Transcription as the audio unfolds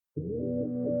The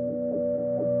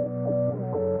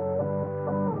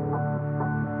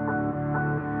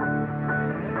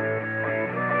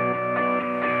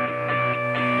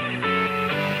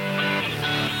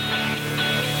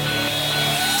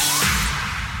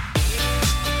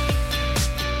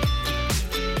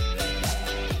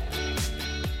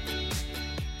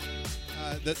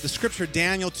scripture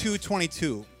Daniel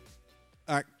 2:22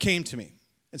 came to me.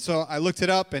 And so I looked it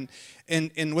up, and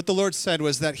what the Lord said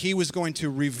was that he was going to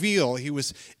reveal, he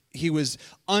was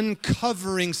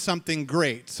uncovering something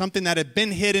great. Something that had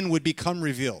been hidden would become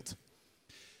revealed.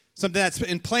 Something that's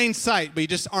in plain sight, but you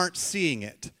just aren't seeing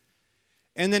it.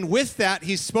 And then with that,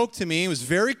 he spoke to me. It was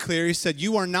very clear. He said,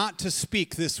 you are not to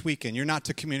speak this weekend. You're not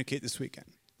to communicate this weekend.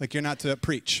 Like, you're not to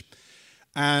preach.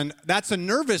 And that's a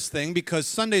nervous thing because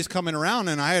Sunday's coming around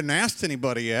and I hadn't asked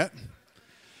anybody yet,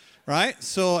 right?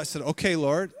 So I said, okay,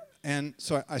 Lord. And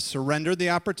so I surrendered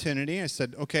the opportunity. I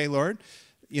said, okay, Lord,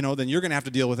 then you're going to have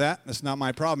to deal with that. That's not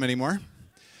my problem anymore.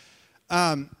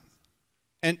 And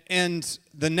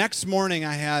the next morning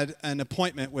I had an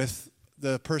appointment with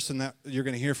the person that you're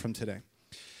going to hear from today.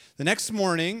 The next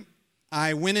morning,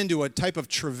 I went into a type of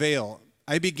travail.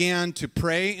 I began to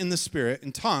pray in the Spirit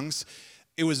in tongues.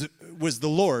 It was the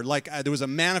Lord. There was a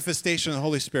manifestation of the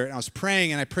Holy Spirit. And I was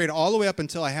praying, and I prayed all the way up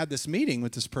until I had this meeting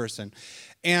with this person.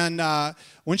 And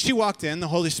when she walked in, the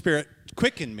Holy Spirit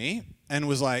quickened me and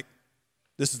was like,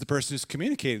 this is the person who's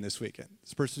communicating this weekend.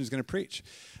 This person who's going to preach.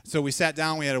 So we sat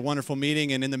down. We had a wonderful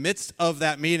meeting. And in the midst of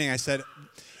that meeting, I said,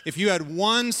 if you had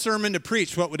one sermon to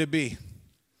preach, what would it be?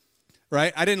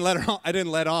 Right? I didn't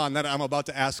let on that I'm about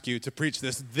to ask you to preach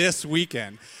this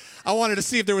weekend. I wanted to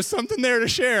see if there was something there to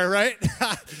share, right?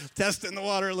 Testing the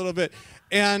water a little bit.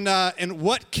 And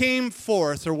what came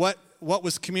forth, or what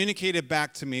was communicated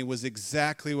back to me, was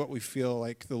exactly what we feel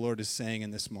like the Lord is saying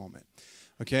in this moment.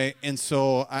 Okay? And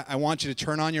so I want you to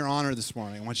turn on your honor this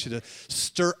morning. I want you to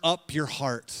stir up your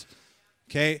heart.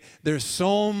 Okay? There's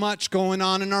so much going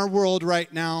on in our world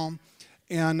right now.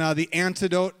 And the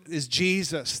antidote is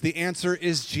Jesus. The answer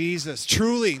is Jesus.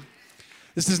 Truly.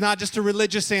 This is not just a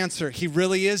religious answer. He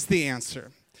really is the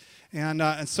answer.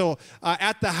 And so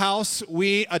at the house,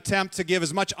 we attempt to give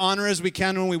as much honor as we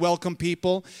can when we welcome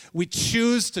people. We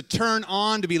choose to turn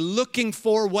on, to be looking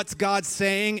for what's God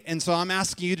saying. And so I'm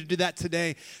asking you to do that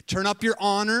today. Turn up your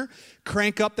honor.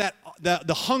 Crank up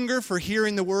the hunger for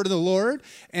hearing the word of the Lord.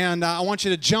 And I want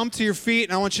you to jump to your feet,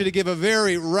 and I want you to give a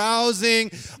very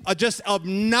rousing, just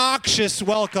obnoxious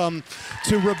welcome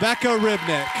to Rebecca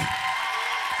Ribnick.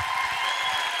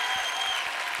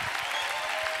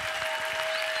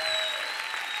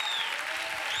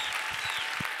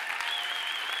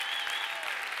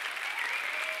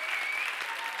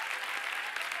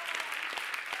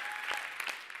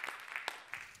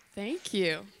 Thank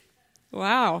you.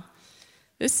 Wow.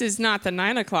 This is not the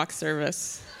 9 o'clock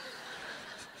service.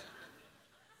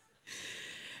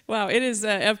 Wow, it is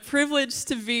a privilege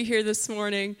to be here this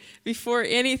morning. Before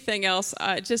anything else,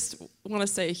 I just want to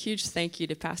say a huge thank you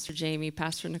to Pastor Jamie,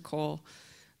 Pastor Nicole,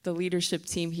 the leadership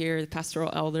team here, the pastoral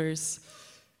elders,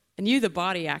 and you, the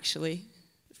body, actually,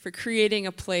 for creating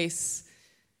a place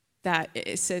that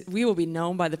we will be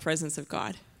known by the presence of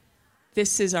God.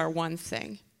 This is our one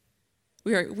thing.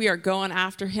 We are going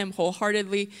after him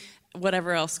wholeheartedly,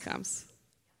 whatever else comes.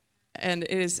 And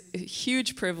it is a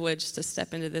huge privilege to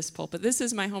step into this pulpit. This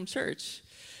is my home church.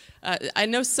 I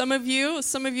know some of you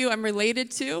I'm related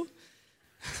to.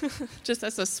 Just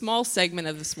that's a small segment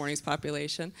of this morning's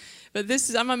population. But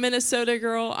I'm a Minnesota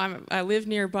girl. I live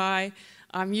nearby.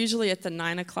 I'm usually at the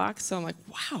 9 o'clock, so I'm like,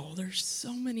 wow, there's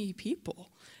so many people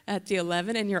at the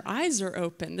 11, and your eyes are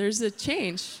open. There's a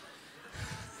change.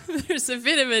 There's a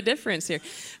bit of a difference here.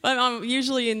 But I'm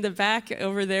usually in the back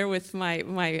over there with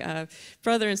my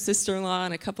brother and sister-in-law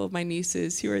and a couple of my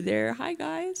nieces who are there. Hi,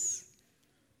 guys.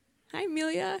 Hi,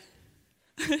 Amelia.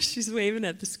 She's waving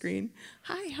at the screen.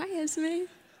 Hi, Esme.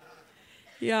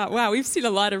 Yeah, wow, we've seen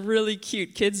a lot of really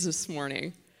cute kids this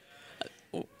morning.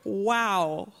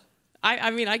 Wow.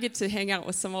 I mean, I get to hang out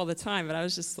with some all the time, but I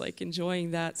was just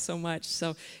enjoying that so much.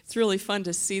 So it's really fun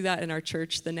to see that in our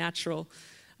church, the natural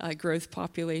growth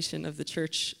population of the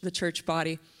church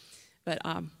body. But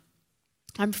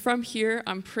I'm from here.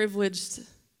 I'm privileged.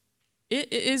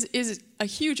 It is a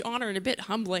huge honor and a bit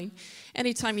humbling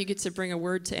anytime you get to bring a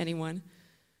word to anyone.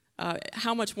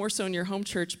 How much more so in your home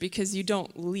church, because you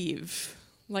don't leave.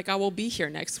 I will be here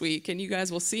next week, and you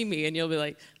guys will see me, and you'll be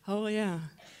like, oh, yeah,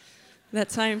 that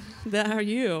time, that are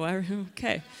you?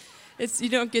 Okay. You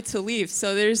don't get to leave.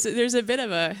 So there's a bit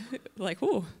of a,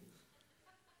 ooh.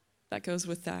 That goes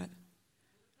with that.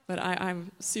 But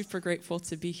I'm super grateful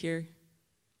to be here.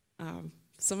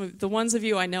 Some of the ones of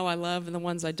you I know I love, and the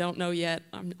ones I don't know yet,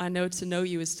 I know to know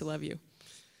you is to love you.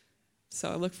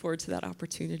 So I look forward to that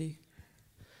opportunity.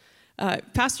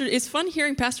 It's fun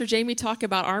hearing Pastor Jamie talk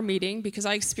about our meeting because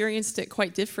I experienced it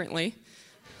quite differently.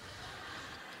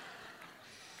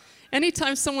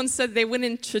 Anytime someone said they went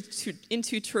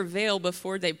into travail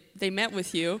before they met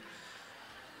with you,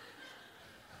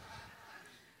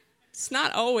 it's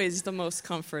not always the most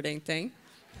comforting thing.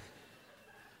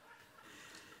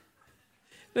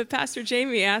 But Pastor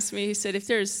Jamie asked me, he said, if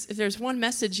there's one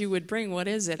message you would bring, what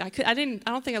is it? I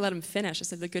don't think I let him finish. I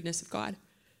said, the goodness of God.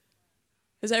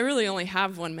 Because I really only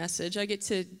have one message. I get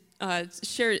to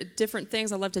share different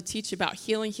things. I love to teach about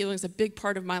healing. Healing is a big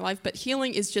part of my life, but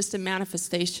healing is just a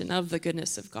manifestation of the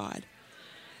goodness of God.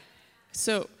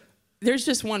 So there's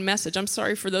just one message. I'm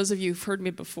sorry for those of you who've heard me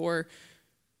before.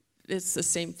 It's the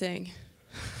same thing.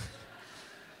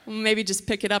 Maybe just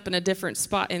pick it up in a different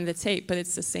spot in the tape, but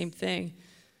it's the same thing.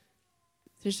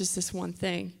 There's just this one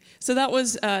thing. So that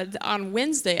was on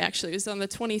Wednesday, actually. It was on the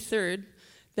 23rd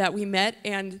that we met,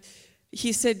 and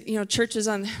he said, services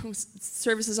on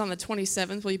the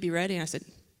 27th. Will you be ready? And I said,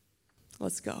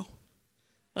 let's go.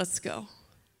 Let's go.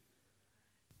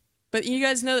 But you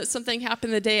guys know that something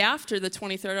happened the day after the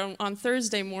 23rd. On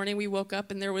Thursday morning, we woke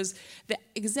up, and there was the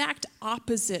exact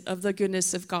opposite of the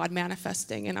goodness of God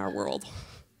manifesting in our world.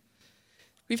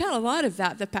 We've had a lot of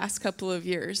that the past couple of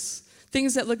years.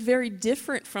 Things that look very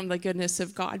different from the goodness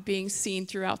of God being seen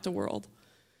throughout the world.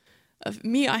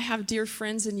 I have dear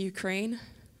friends in Ukraine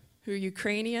who are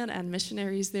Ukrainian and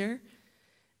missionaries there.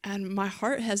 And my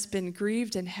heart has been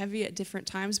grieved and heavy at different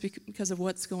times because of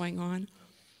what's going on.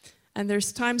 And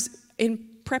there's times in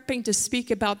prepping to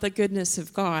speak about the goodness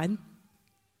of God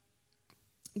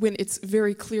when it's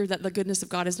very clear that the goodness of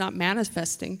God is not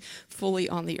manifesting fully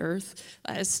on the earth.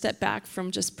 I step back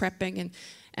from just prepping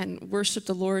and worship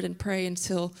the Lord and pray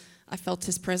until I felt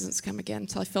his presence come again,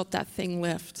 until I felt that thing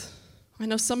lift. I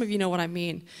know some of you know what I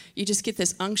mean. You just get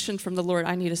this unction from the Lord.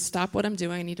 I need to stop what I'm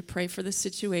doing. I need to pray for this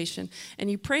situation. And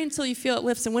you pray until you feel it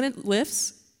lifts. And when it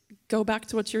lifts, go back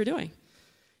to what you were doing.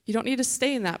 You don't need to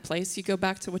stay in that place. You go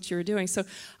back to what you were doing. So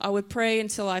I would pray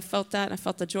until I felt that, and I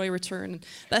felt the joy return. And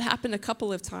that happened a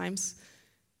couple of times.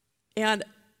 And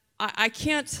I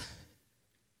can't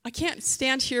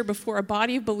stand here before a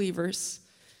body of believers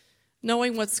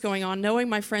knowing what's going on, knowing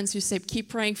my friends who say, keep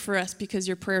praying for us because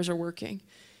your prayers are working.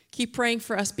 Keep praying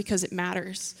for us because it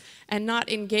matters, and not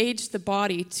engage the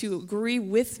body to agree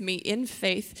with me in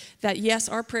faith that, yes,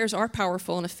 our prayers are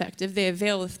powerful and effective. They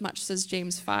availeth much, says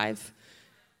James 5.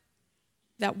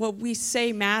 That what we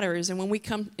say matters, and when we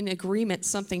come in agreement,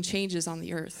 something changes on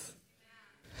the earth.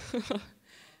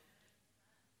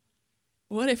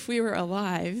 What if we were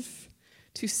alive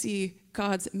to see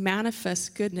God's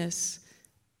manifest goodness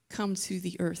come to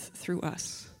the earth through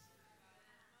us?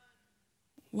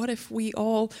 What if we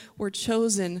all were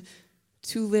chosen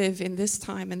to live in this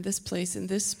time, in this place, in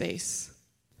this space?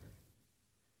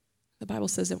 The Bible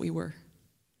says that we were.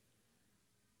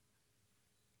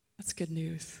 That's good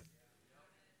news.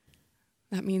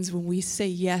 That means when we say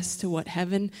yes to what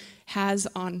heaven has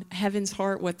on heaven's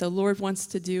heart, what the Lord wants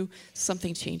to do,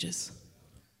 something changes.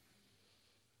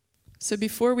 So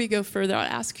before we go further, I'll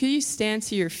ask, could you stand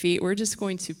to your feet? We're just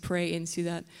going to pray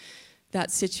into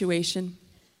that situation.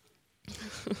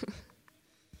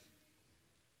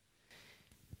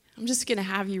 I'm just going to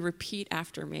have you repeat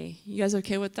after me. You guys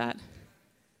okay with that?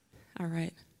 All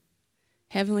right.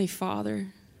 Heavenly Father,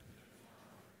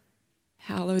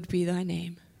 hallowed be thy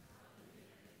name.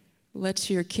 Let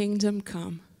your kingdom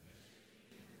come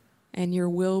and your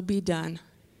will be done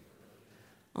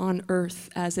on earth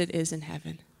as it is in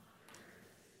heaven.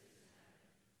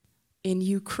 In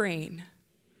Ukraine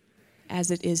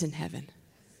as it is in heaven.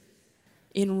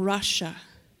 In Russia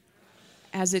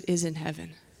as it is in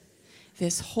heaven.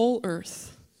 This whole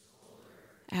earth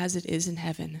as it is in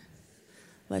heaven.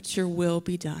 Let your will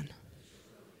be done.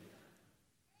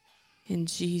 In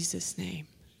Jesus' name.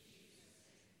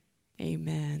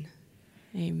 Amen.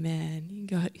 Amen. You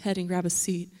can go ahead and grab a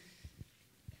seat.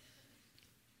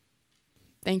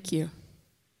 Thank you.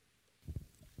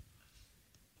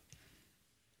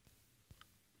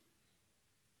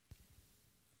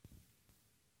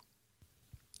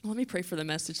 Let me pray for the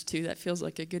message too. That feels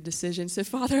like a good decision. So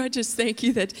Father, I just thank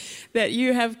you that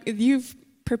you've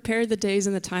prepared the days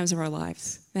and the times of our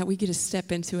lives, that we get to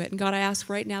step into it. And God, I ask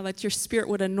right now that your Spirit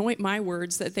would anoint my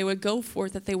words, that they would go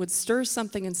forth, that they would stir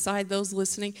something inside those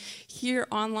listening here,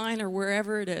 online, or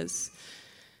wherever it is,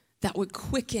 that would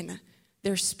quicken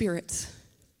their spirits,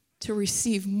 to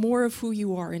receive more of who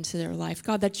you are into their life.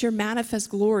 God, that your manifest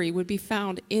glory would be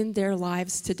found in their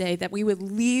lives today, that we would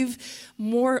leave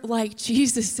more like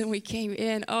Jesus than we came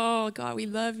in. Oh, God, we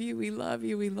love you, we love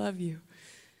you, we love you.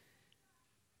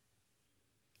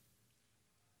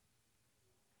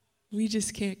 We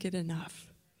just can't get enough.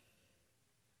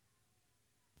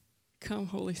 Come,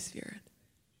 Holy Spirit.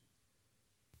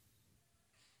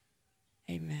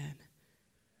 Amen.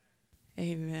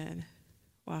 Amen.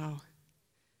 Wow.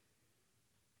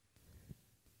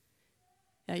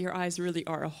 Yeah, your eyes really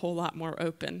are a whole lot more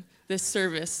open this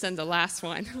service than the last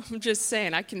one. I'm just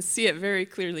saying, I can see it very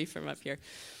clearly from up here.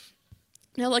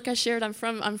 Now, like I shared, I'm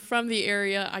from the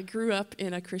area. I grew up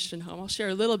in a Christian home. I'll share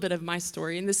a little bit of my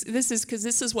story, and this is because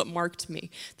this is what marked me.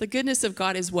 The goodness of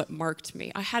God is what marked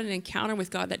me. I had an encounter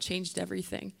with God that changed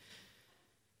everything.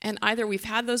 And either we've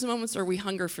had those moments or we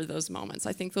hunger for those moments.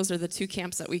 I think those are the two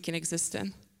camps that we can exist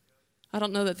in. I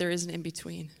don't know that there is an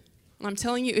in-between. I'm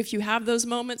telling you, if you have those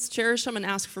moments, cherish them and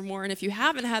ask for more. And if you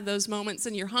haven't had those moments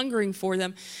and you're hungering for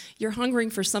them, you're hungering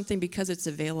for something because it's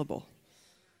available.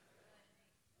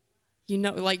 You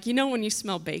know when you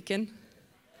smell bacon?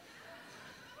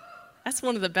 That's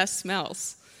one of the best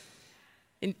smells.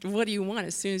 And what do you want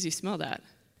as soon as you smell that?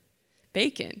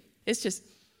 Bacon. It's just,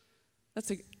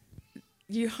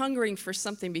 you're hungering for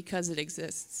something because it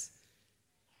exists.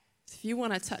 If you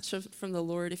want a touch from the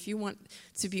Lord, if you want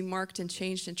to be marked and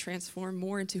changed and transformed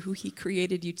more into who he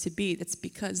created you to be, that's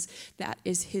because that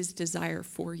is his desire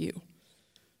for you.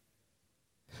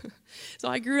 So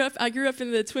I grew up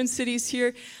in the Twin Cities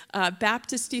here,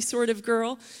 Baptist-y sort of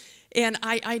girl, and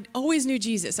I always knew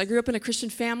Jesus. I grew up in a Christian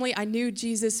family. I knew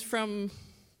Jesus from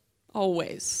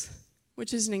always,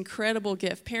 which is an incredible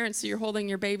gift. Parents, you're holding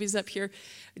your babies up here,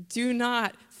 do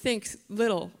not think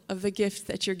little of the gift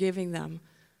that you're giving them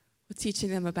with teaching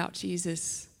them about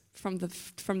Jesus from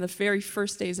the very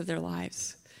first days of their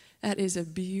lives. That is a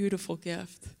beautiful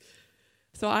gift.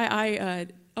 So I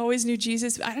always knew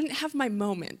Jesus. I didn't have my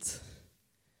moment.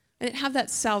 I didn't have that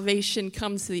salvation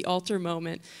come to the altar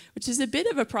moment, which is a bit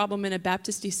of a problem in a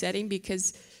Baptist-y setting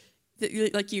because you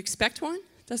expect one.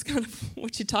 That's kind of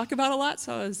what you talk about a lot.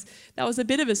 So that was a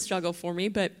bit of a struggle for me.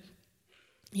 But,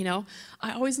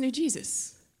 I always knew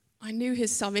Jesus. I knew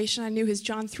his salvation. I knew his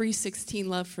John 3:16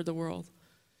 love for the world.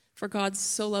 For God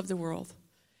so loved the world.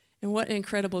 And what an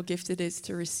incredible gift it is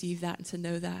to receive that and to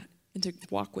know that and to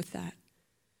walk with that.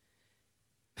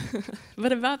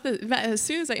 But as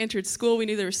soon as I entered school, we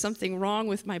knew there was something wrong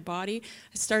with my body.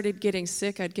 I started getting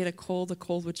sick. I'd get a cold. The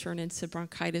cold would turn into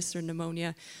bronchitis or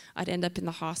pneumonia. I'd end up in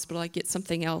the hospital. I'd get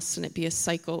something else, and it'd be a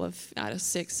cycle of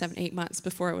 6, 7, 8 months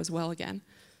before I was well again.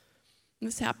 And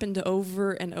this happened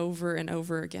over and over and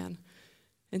over again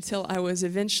until I was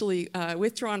eventually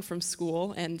withdrawn from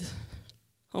school and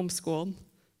homeschooled.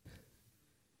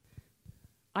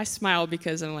 I smile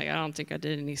because I'm like, I don't think I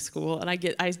did any school. And I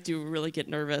do really get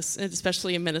nervous, and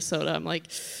especially in Minnesota. I'm like,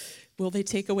 will they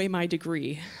take away my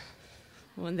degree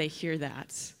when they hear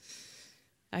that?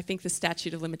 I think the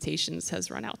statute of limitations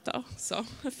has run out, though, so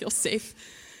I feel safe.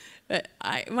 But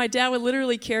my dad would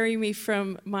literally carry me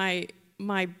from my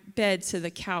bed to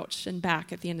the couch and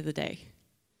back at the end of the day.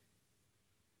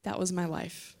 That was my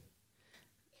life.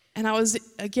 And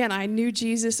I knew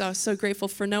Jesus. I was so grateful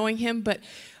for knowing him, but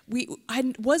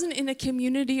I wasn't in a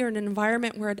community or an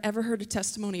environment where I'd ever heard a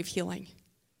testimony of healing.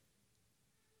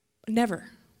 Never.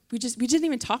 We didn't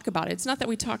even talk about it. It's not that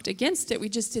we talked against it, we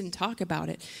just didn't talk about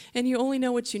it. And you only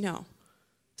know what you know.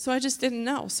 So I just didn't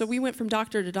know. So we went from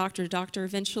doctor to doctor to doctor.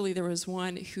 Eventually there was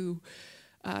one who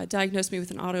diagnosed me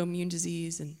with an autoimmune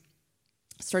disease and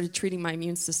started treating my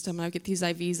immune system. I would get these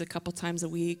IVs a couple times a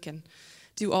week and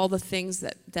do all the things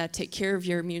that take care of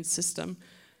your immune system.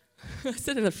 I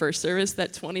said in the first service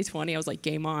that 2020, I was like,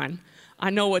 game on.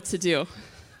 I know what to do.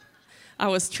 I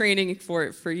was training for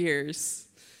it for years.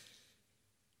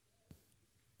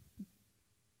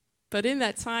 But in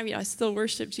that time, I still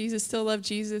worshiped Jesus, still loved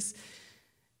Jesus,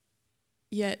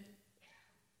 yet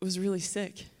was really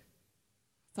sick.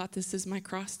 Thought this is my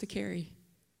cross to carry.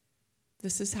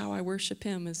 This is how I worship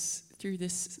him, is through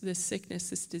this sickness,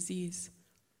 this disease.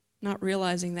 Not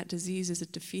realizing that disease is a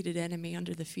defeated enemy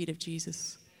under the feet of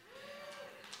Jesus.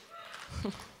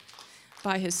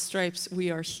 By his stripes,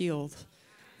 we are healed.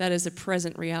 That is a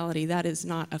present reality. That is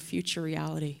not a future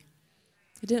reality.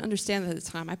 I didn't understand that at the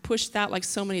time. I pushed that, like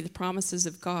so many of the promises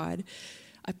of God,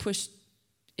 I pushed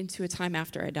into a time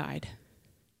after I died.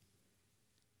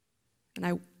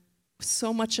 And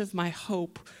so much of my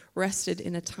hope rested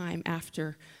in a time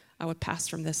after I would pass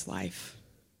from this life.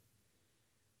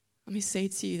 Let me say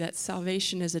to you that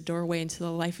salvation is a doorway into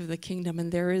the life of the kingdom,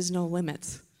 and there is no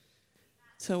limit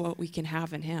to what we can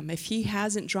have in him. If he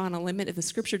hasn't drawn a limit, if the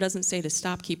scripture doesn't say to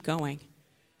stop, keep going.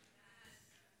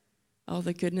 Oh,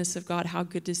 the goodness of God, how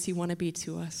good does he want to be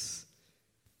to us?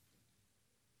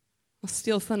 I'll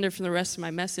steal thunder from the rest of my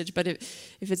message, but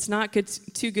if it's not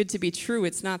too good to be true,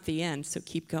 it's not the end, so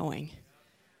keep going.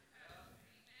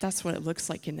 That's what it looks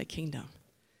like in the kingdom.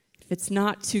 If it's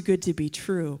not too good to be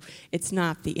true, it's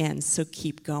not the end, so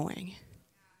keep going.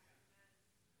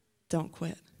 Don't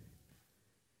quit.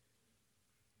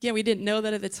 Yeah, we didn't know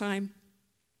that at the time.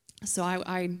 So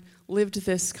I lived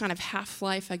this kind of half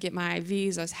life. I get my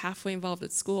IVs. I was halfway involved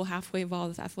at school, halfway involved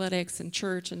with athletics and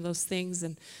church and those things.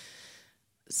 And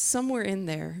somewhere in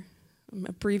there, I'm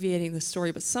abbreviating the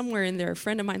story, but somewhere in there, a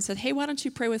friend of mine said, hey, why don't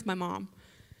you pray with my mom?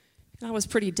 And I was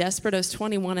pretty desperate. I was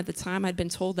 21 at the time. I'd been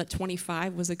told that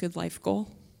 25 was a good life goal,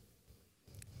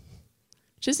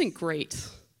 which isn't great.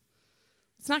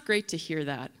 It's not great to hear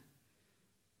that.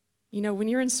 You know, when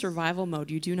you're in survival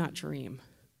mode, you do not dream.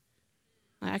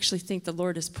 I actually think the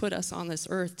Lord has put us on this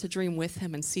earth to dream with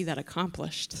him and see that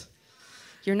accomplished.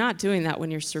 You're not doing that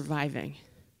when you're surviving.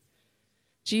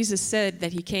 Jesus said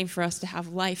that he came for us to have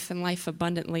life and life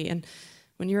abundantly. And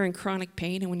when you're in chronic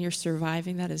pain and when you're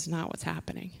surviving, that is not what's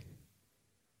happening.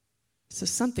 So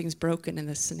something's broken in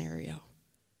this scenario.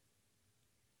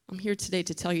 I'm here today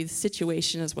to tell you the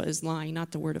situation is what is lying,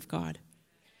 not the word of God.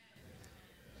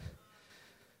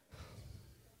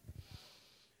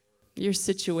 Your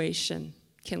situation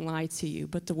can lie to you,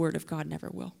 but the word of God never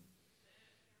will.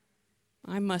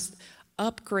 I must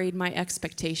upgrade my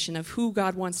expectation of who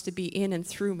God wants to be in and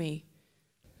through me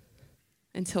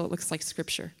until it looks like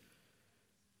Scripture.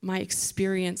 My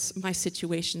experience, my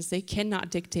situations, they cannot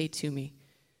dictate to me.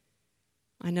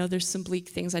 I know there's some bleak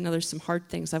things. I know there's some hard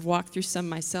things. I've walked through some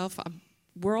myself.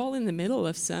 We're all in the middle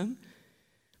of some.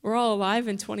 We're all alive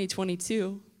in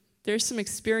 2022. There's some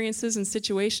experiences and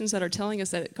situations that are telling us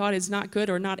that God is not good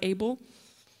or not able.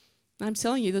 I'm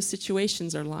telling you, those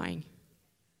situations are lying.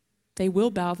 They will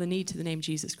bow the knee to the name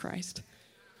Jesus Christ.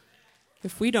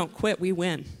 If we don't quit, we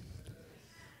win.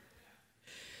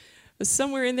 But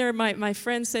somewhere in there, my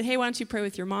friend said, hey, why don't you pray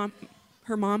with your mom,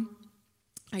 her mom?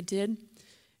 I did.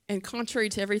 And contrary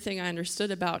to everything I understood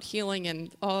about healing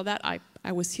and all of that,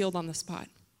 I was healed on the spot.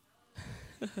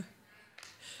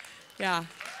 Yeah,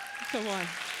 come on.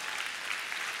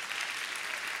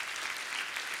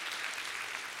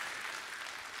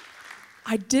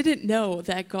 I didn't know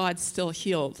that God still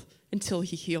healed until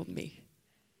he healed me.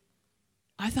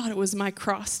 I thought it was my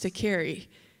cross to carry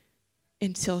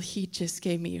until he just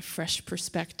gave me a fresh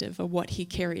perspective of what he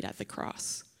carried at the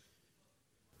cross.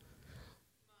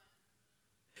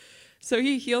 So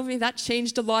he healed me. That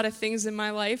changed a lot of things in my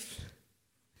life.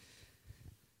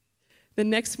 The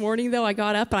next morning, though, I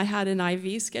got up and I had an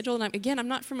IV scheduled. And I'm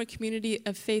not from a community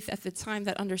of faith at the time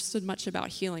that understood much about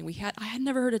healing. I had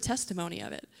never heard a testimony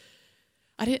of it.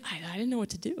 I didn't know what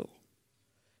to do.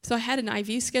 So I had an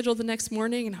IV scheduled the next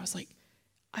morning, and I was like,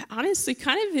 I honestly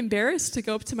kind of embarrassed to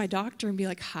go up to my doctor and be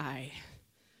like, hi.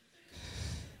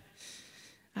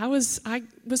 I was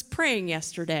praying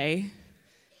yesterday,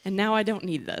 and now I don't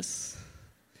need this.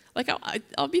 Like,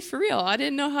 I'll be for real. I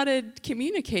didn't know how to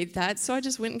communicate that, so I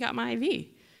just went and got my IV.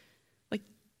 Like,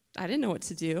 I didn't know what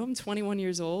to do. I'm 21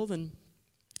 years old, and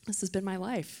this has been my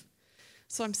life.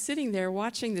 So I'm sitting there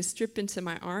watching this drip into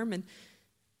my arm, and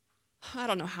I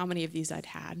don't know how many of these I'd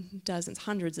had, dozens,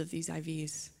 hundreds of these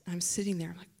IVs. I'm sitting there,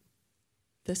 I'm like,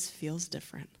 this feels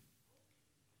different.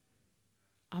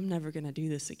 I'm never going to do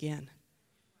this again.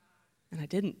 And I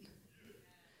didn't.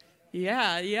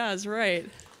 Yeah, that's right.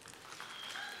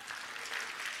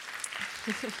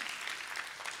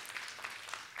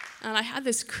 And I had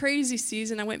this crazy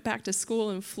season. I went back to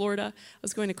school in Florida. I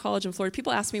was going to college in Florida.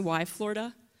 People ask me why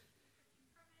Florida.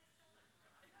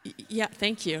 Yeah,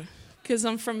 thank you. Because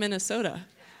I'm from Minnesota.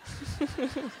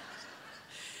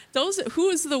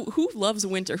 Who loves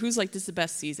winter? Who's like, this is the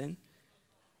best season?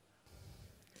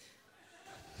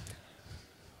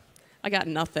 I got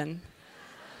nothing.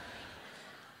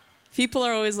 People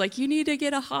are always like, you need to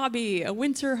get a hobby, a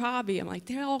winter hobby. I'm like,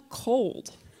 they're all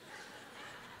cold.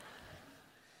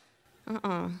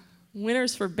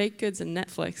 Winter's for baked goods and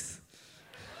Netflix.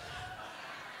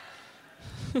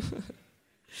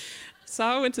 So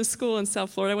I went to school in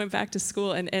South Florida. I went back to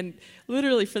school, and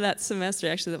literally for that semester,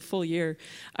 actually that full year,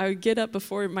 I would get up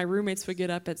before my roommates would get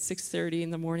up at 6:30 in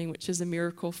the morning, which is a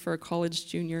miracle for a college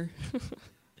junior.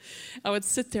 I would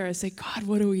sit there and say, God,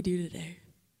 what do we do today?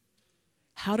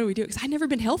 How do we do it? Because I'd never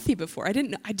been healthy before. I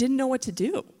didn't know what to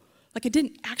do. Like, I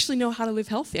didn't actually know how to live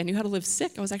healthy. I knew how to live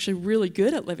sick. I was actually really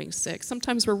good at living sick.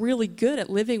 Sometimes we're really good at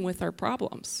living with our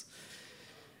problems.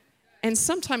 And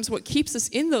sometimes what keeps us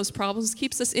in those problems,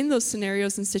 keeps us in those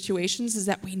scenarios and situations is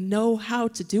that we know how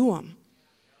to do them.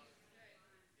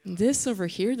 And this over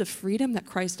here, the freedom that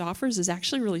Christ offers, is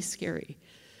actually really scary.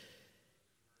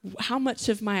 How much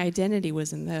of my identity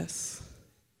was in this?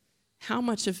 How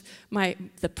much of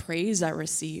the praise I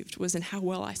received was in how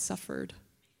well I suffered?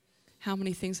 How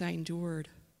many things I endured?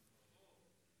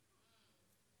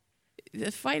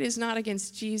 The fight is not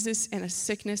against Jesus and a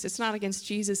sickness. It's not against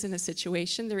Jesus in a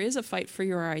situation. There is a fight for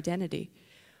your identity.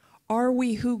 Are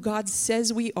we who God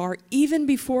says we are even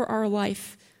before our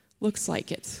life looks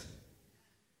like it?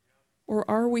 Or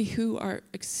are we who our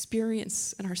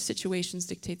experience and our situations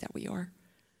dictate that we are?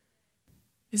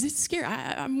 Is it scary?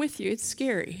 I'm with you. It's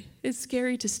scary. It's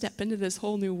scary to step into this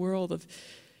whole new world of,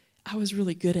 I was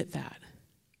really good at that.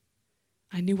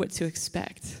 I knew what to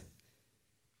expect.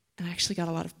 And I actually got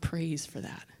a lot of praise for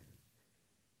that.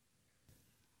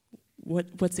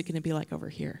 What's it going to be like over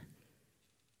here?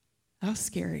 That was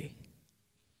scary.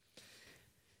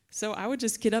 So I would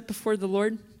just get up before the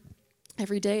Lord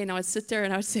every day, and I would sit there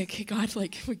and I would say, okay, God,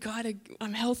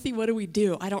 I'm healthy. What do we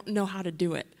do? I don't know how to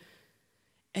do it.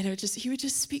 And he would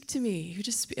just speak to me. He would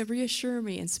just reassure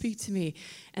me and speak to me.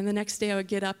 And the next day I would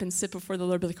get up and sit before the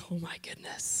Lord, be like, oh my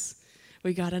goodness,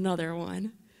 we got another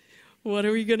one. What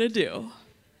are we going to do?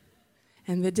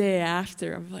 And the day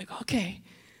after, I'm like, okay,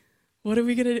 what are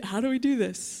we going to do? How do we do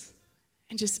this?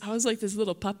 And I was like this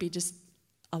little puppy, just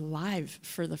alive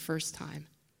for the first time.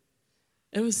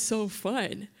 It was so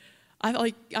fun.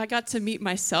 I got to meet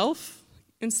myself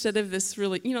instead of this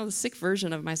really, the sick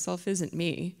version of myself isn't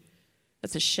me.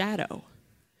 That's a shadow.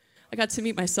 I got to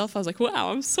meet myself. I was like,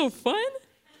 wow, I'm so fun.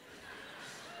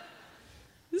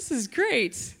 This is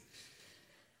great.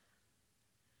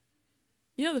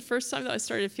 The first time that I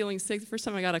started feeling sick, the first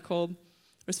time I got a cold,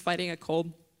 was fighting a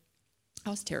cold, I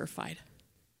was terrified.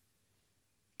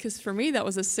 Because for me, that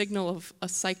was a signal of a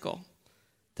cycle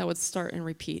that would start and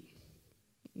repeat,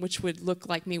 which would look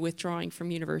like me withdrawing from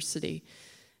university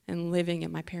and living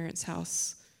in my parents'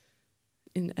 house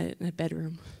in a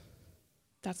bedroom.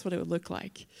 That's what it would look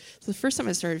like. So the first time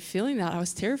I started feeling that, I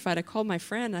was terrified. I called my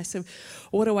friend, and I said,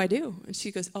 what do I do? And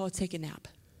she goes, oh, take a nap.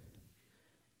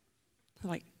 I'm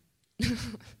like,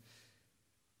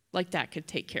 like that could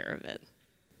take care of it.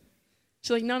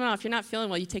 She's like, no, if you're not feeling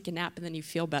well, you take a nap, and then you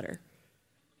feel better.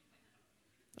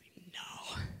 I'm like,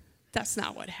 no, that's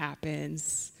not what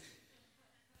happens.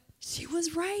 She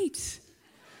was right.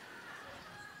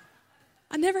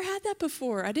 I never had that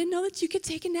before. I didn't know that you could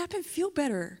take a nap and feel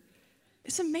better.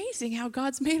 It's amazing how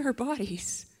God's made our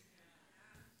bodies.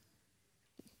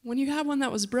 When you have one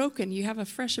that was broken, you have a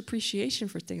fresh appreciation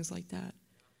for things like that.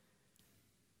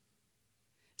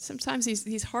 Sometimes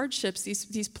these hardships,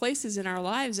 these places in our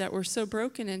lives that were so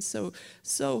broken and so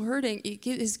hurting,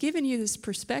 it has given you this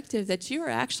perspective that you are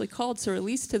actually called to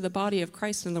release to the body of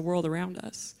Christ and the world around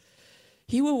us.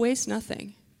 He will waste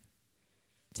nothing.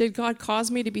 Did God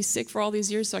cause me to be sick for all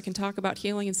these years so I can talk about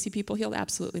healing and see people healed?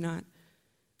 Absolutely not.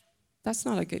 That's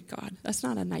not a good God. That's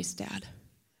not a nice dad.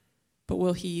 But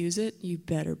will he use it? You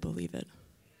better believe it.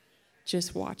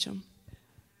 Just watch him.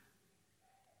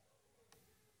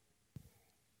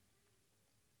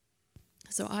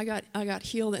 So I got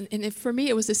healed, and for me,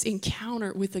 it was this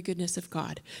encounter with the goodness of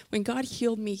God. When God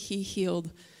healed me, he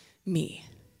healed me.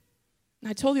 And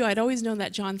I told you I'd always known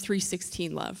that John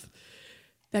 3:16 love,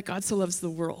 that God so loves the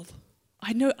world.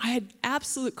 I had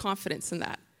absolute confidence in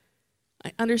that.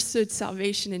 I understood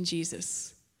salvation in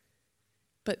Jesus.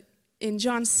 But in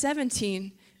John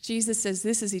 17, Jesus says,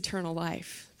 this is eternal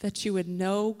life, that you would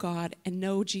know God and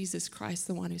know Jesus Christ,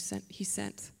 the one he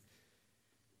sent.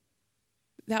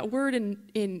 That word in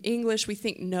English, we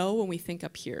think know when we think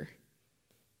up here.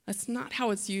 That's not how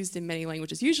it's used in many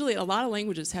languages. Usually, a lot of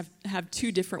languages have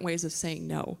two different ways of saying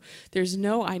no. There's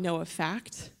no, I know a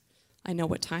fact. I know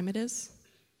what time it is.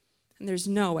 And there's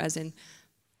no, as in,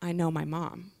 I know my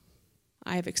mom.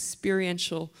 I have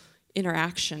experiential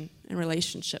interaction and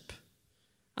relationship.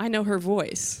 I know her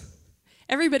voice.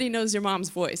 Everybody knows your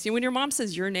mom's voice. When your mom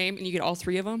says your name and you get all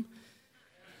three of them,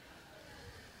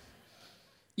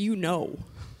 you know.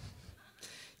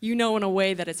 You know in a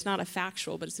way that it's not a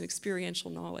factual, but it's an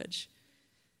experiential knowledge.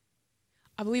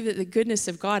 I believe that the goodness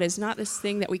of God is not this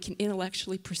thing that we can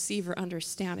intellectually perceive or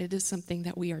understand. It is something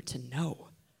that we are to know.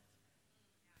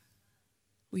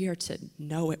 We are to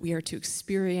know it. We are to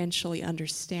experientially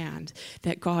understand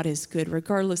that God is good,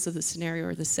 regardless of the scenario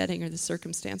or the setting or the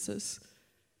circumstances.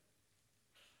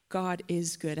 God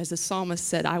is good. As the psalmist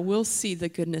said, I will see the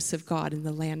goodness of God in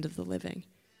the land of the living.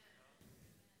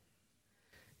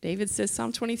 David says,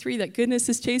 Psalm 23, that goodness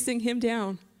is chasing him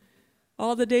down.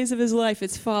 All the days of his life,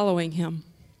 it's following him.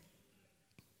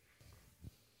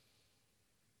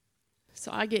 So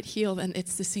I get healed, and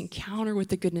it's this encounter with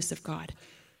the goodness of God.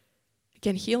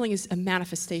 Again, healing is a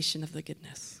manifestation of the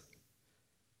goodness.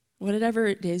 Whatever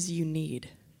it is you need,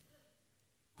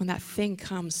 when that thing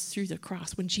comes through the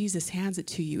cross, when Jesus hands it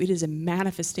to you, it is a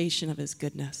manifestation of his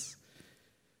goodness.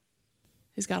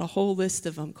 He's got a whole list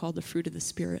of them called the fruit of the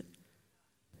Spirit.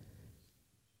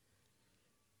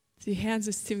 So he hands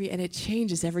this to me, and it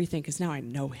changes everything because now I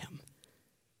know him.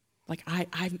 Like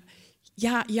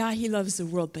he loves the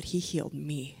world, but he healed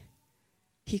me.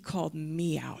 He called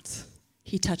me out.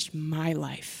 He touched my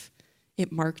life.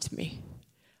 It marked me.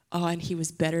 Oh, and he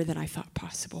was better than I thought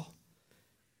possible.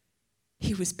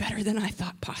 He was better than I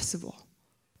thought possible.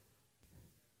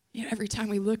 You know, every time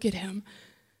we look at him,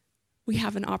 we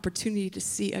have an opportunity to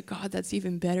see a God that's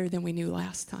even better than we knew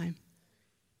last time.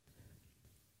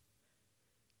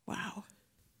 Wow.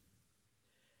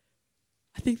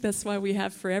 I think that's why we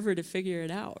have forever to figure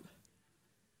it out.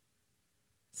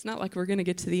 It's not like we're going to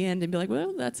get to the end and be like,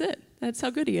 well, that's it. That's how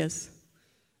good he is.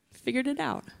 Figured it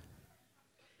out.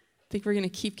 I think we're going to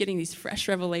keep getting these fresh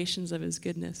revelations of his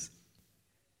goodness.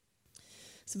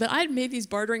 So, but I had made these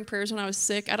bartering prayers when I was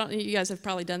sick. I don't know, you guys have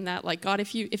probably done that. Like, God,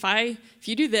 if you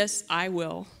do this, I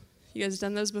will. You guys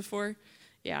done those before?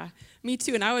 Yeah, me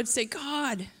too. And I would say,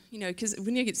 God, you know, because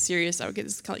when you get serious, I would get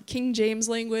this kind of like King James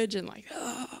language and like,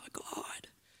 oh, God.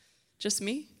 Just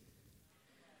me?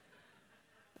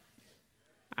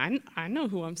 I know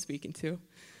who I'm speaking to.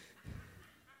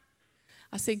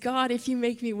 I say, God, if you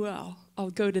make me well, I'll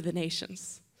go to the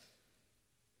nations.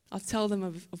 I'll tell them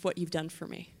of what you've done for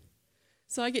me.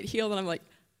 So I get healed, and I'm like,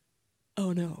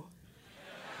 oh, no.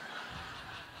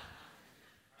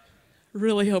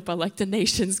 Really hope I like the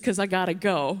nations because I got to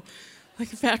go.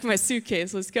 Like, pack my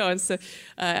suitcase, let's go. And so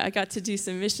I got to do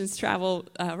some missions travel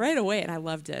right away, and I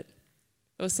loved it.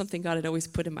 It was something God had always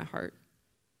put in my heart.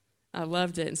 I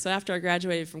loved it. And so after I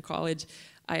graduated from college,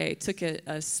 I took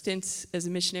a stint as a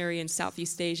missionary in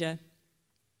Southeast Asia.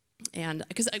 And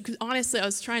because honestly, I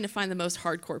was trying to find the most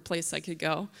hardcore place I could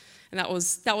go. And that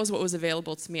was what was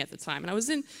available to me at the time. And I was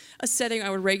in a setting, I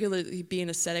would regularly be in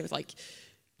a setting with like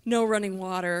no running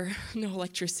water, no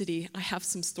electricity. I have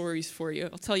some stories for you.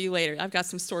 I'll tell you later. I've got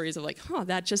some stories of like,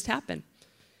 that just happened.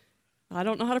 I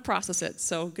don't know how to process it,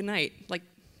 so good night. Like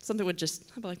something would just,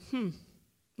 I'd be like,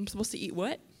 I'm supposed to eat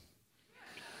what?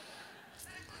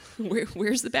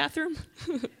 Where's the bathroom?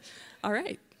 All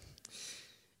right.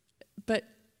 But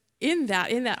in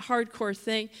that hardcore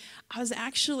thing, I was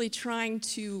actually trying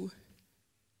to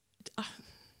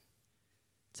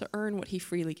earn what he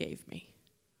freely gave me.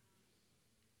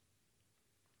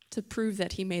 To prove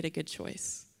that he made a good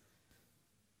choice.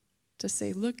 To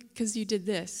say, look, because you did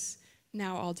this,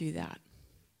 now I'll do that.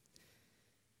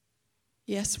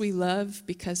 Yes, we love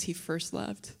because he first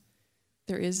loved.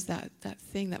 There is that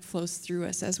thing that flows through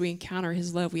us. As we encounter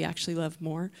his love, we actually love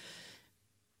more.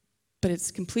 But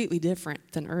it's completely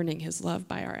different than earning his love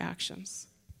by our actions.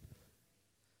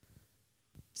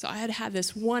 So I had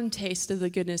this one taste of the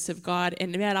goodness of God,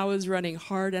 and man, I was running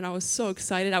hard, and I was so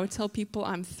excited. I would tell people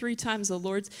I'm 3 times the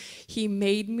Lord's. He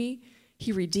made me,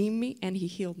 he redeemed me, and he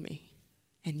healed me.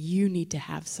 And you need to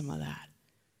have some of that.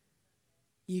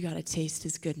 You got to taste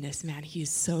his goodness. Man, he is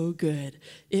so good.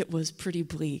 It was pretty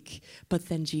bleak, but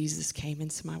then Jesus came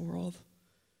into my world.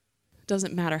 It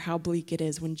doesn't matter how bleak it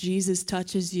is. When Jesus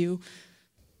touches you,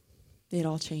 it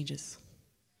all changes.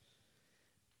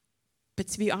 But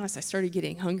to be honest, I started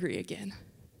getting hungry again.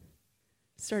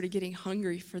 Started getting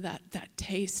hungry for that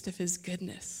taste of his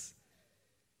goodness.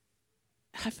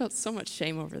 I felt so much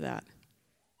shame over that.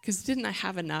 Because didn't I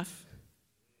have enough?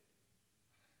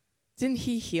 Didn't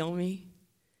he heal me?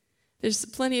 There's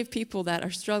plenty of people that are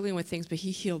struggling with things, but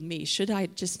he healed me. Should I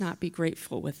just not be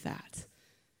grateful with that?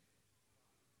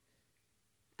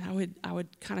 I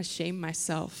would kind of shame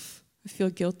myself. I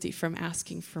feel guilty from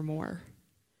asking for more.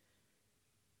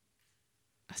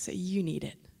 I say, you need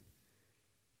it.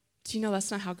 Do you know that's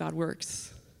not how God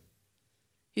works?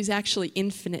 He's actually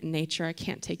infinite in nature. I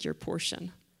can't take your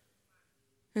portion.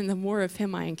 And the more of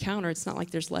him I encounter, it's not like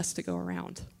there's less to go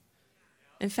around.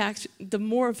 In fact, the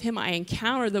more of him I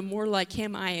encounter, the more like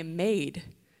him I am made.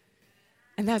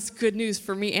 And that's good news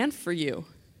for me and for you.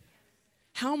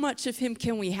 How much of him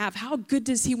can we have? How good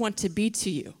does he want to be to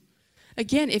you?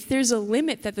 Again, if there's a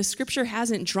limit that the scripture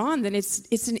hasn't drawn, then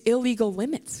it's an illegal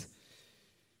limit.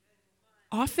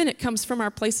 Often it comes from our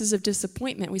places of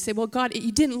disappointment. We say, well, God,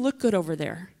 you didn't look good over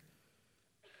there.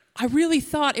 I really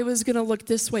thought it was going to look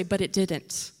this way, but it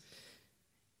didn't.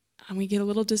 And we get a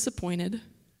little disappointed.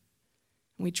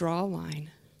 And we draw a line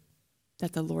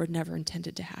that the Lord never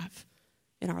intended to have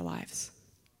in our lives.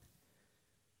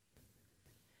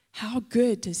 How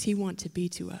good does he want to be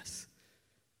to us?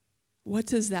 What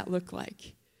does that look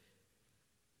like?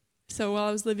 So while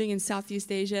I was living in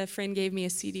Southeast Asia, a friend gave me a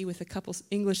CD with a couple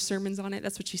English sermons on it.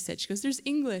 That's what she said. She goes, there's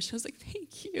English. I was like,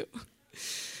 thank you.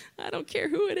 I don't care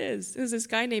who it is. It was this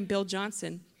guy named Bill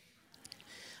Johnson.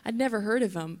 I'd never heard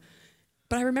of him,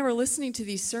 but I remember listening to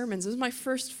these sermons. It was my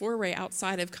first foray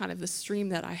outside of kind of the stream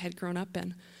that I had grown up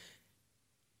in.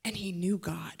 And he knew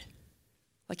God.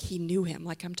 Like he knew him,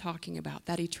 like I'm talking about.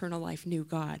 That eternal life knew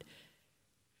God.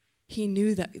 He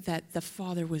knew that the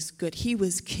Father was good. He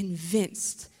was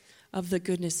convinced of the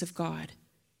goodness of God.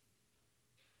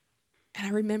 And I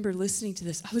remember listening to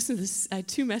this. I had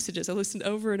 2 messages. I listened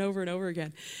over and over and over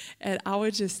again. And I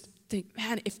would just think,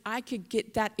 man, if I could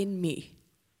get that in me,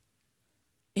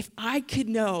 if I could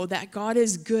know that God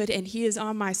is good and he is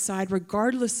on my side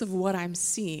regardless of what I'm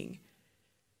seeing,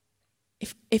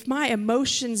 if my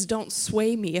emotions don't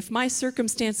sway me, if my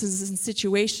circumstances and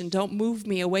situation don't move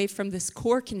me away from this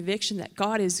core conviction that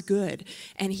God is good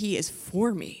and he is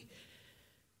for me,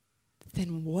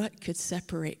 then what could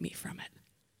separate me from it?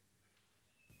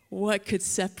 What could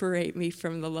separate me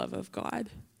from the love of God?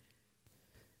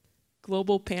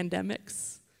 Global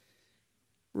pandemics,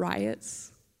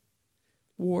 riots,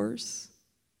 wars,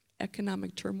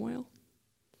 economic turmoil.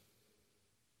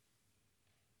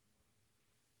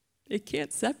 It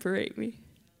can't separate me.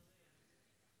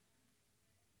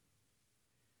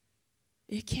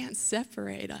 It can't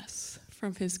separate us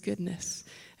from his goodness.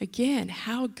 Again,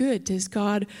 how good does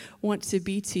God want to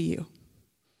be to you?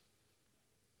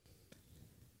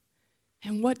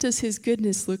 And what does his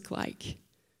goodness look like?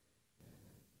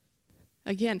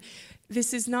 Again,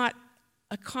 this is not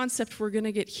a concept we're going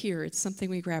to get here. It's something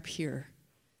we grab here.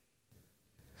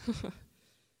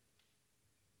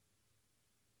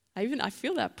 I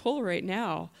feel that pull right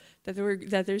now that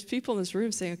there's people in this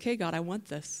room saying, okay, God, I want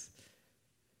this.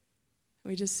 And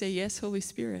we just say, yes, Holy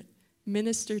Spirit,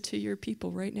 minister to your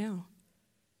people right now.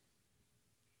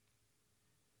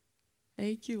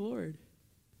 Thank you, Lord.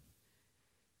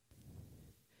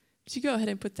 Would you go ahead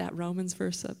and put that Romans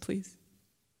verse up, please?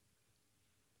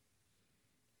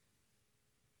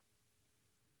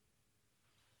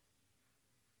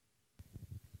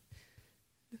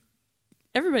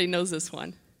 Everybody knows this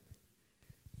one.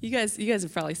 You guys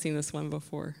have probably seen this one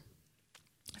before.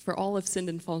 For all have sinned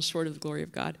and fallen short of the glory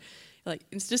of God. Like,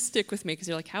 it's just stick with me because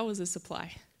you're like, how does this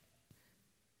apply?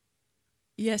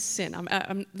 Yes, sin.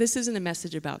 This isn't a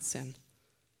message about sin.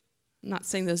 I'm not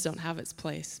saying those don't have its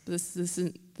place, but this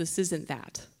isn't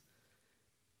that.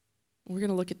 We're going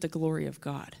to look at the glory of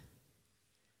God.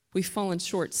 We've fallen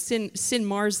short. Sin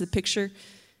mars the picture.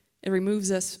 It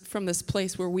removes us from this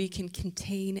place where we can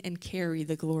contain and carry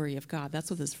the glory of God. That's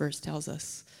what this verse tells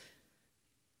us.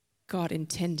 God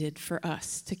intended for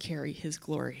us to carry his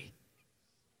glory,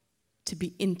 to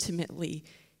be intimately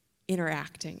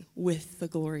interacting with the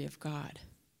glory of God.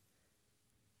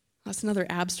 That's another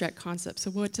abstract concept. So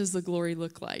what does the glory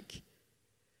look like?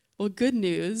 Well, good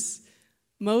news,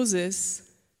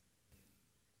 Moses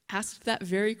asked that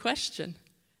very question.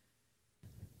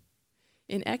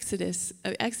 In Exodus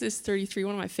 33,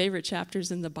 one of my favorite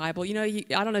chapters in the Bible. You know, I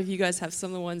don't know if you guys have some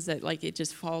of the ones that like it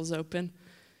just falls open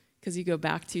because you go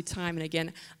back to time and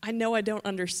again. I know I don't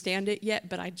understand it yet,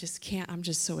 but I just can't. I'm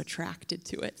just so attracted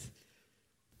to it.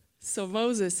 So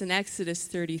Moses in Exodus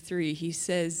 33, he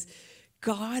says,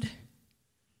 God,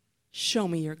 show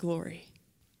me your glory.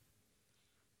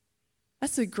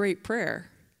 That's a great prayer.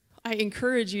 I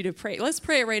encourage you to pray. Let's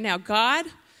pray it right now. God,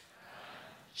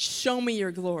 show me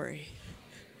your glory.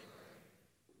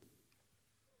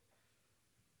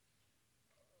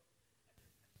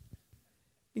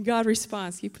 And God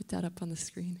responds. Can you put that up on the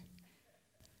screen?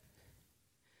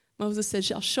 Moses said,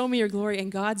 "Shall show me your glory." And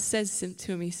God says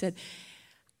to him, he said,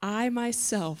 I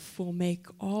myself will make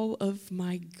all of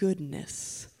my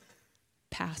goodness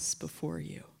pass before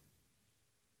you.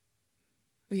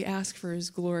 We ask for his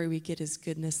glory, we get his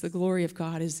goodness. The glory of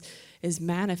God is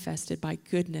manifested by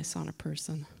goodness on a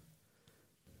person.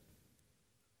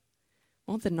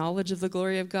 Won't the knowledge of the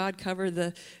glory of God cover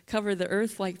the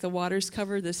earth like the waters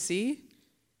cover the sea?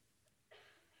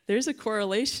 There's a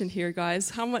correlation here, guys.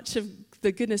 How much of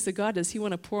the goodness of God does he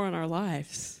want to pour on our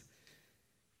lives?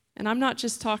 And I'm not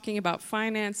just talking about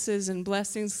finances and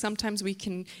blessings. Sometimes we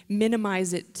can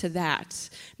minimize it to that.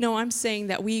 No, I'm saying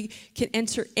that we can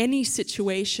enter any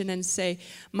situation and say,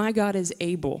 my God is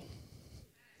able.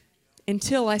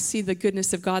 Until I see the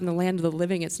goodness of God in the land of the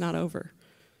living, it's not over.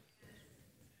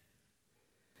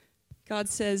 God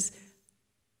says,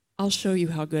 I'll show you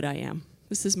how good I am.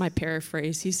 This is my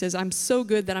paraphrase. He says, I'm so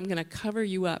good that I'm going to cover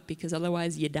you up because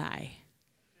otherwise you die.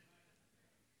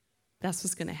 That's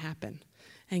what's going to happen.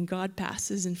 And God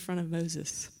passes in front of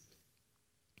Moses.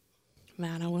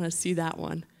 Man, I want to see that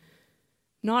one.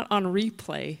 Not on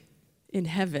replay in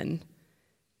heaven.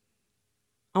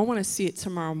 I want to see it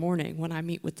tomorrow morning when I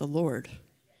meet with the Lord.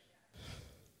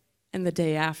 And the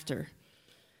day after.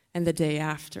 And the day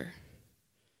after.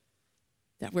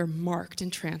 That we're marked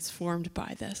and transformed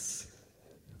by this.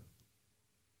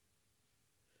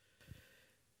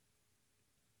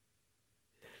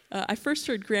 I first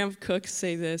heard Graham Cook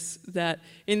say this, that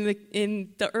in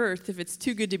the earth, if it's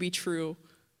too good to be true,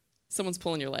 someone's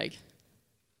pulling your leg.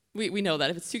 We know that.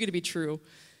 If it's too good to be true,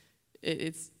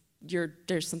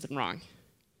 there's something wrong.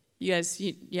 You guys,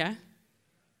 yeah?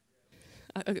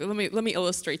 Let me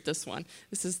illustrate this one.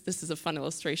 This is a fun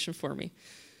illustration for me.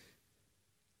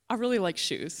 I really like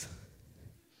shoes.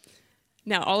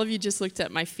 Now, all of you just looked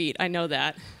at my feet. I know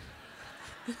that.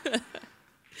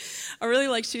 I really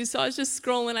like shoes, so I was just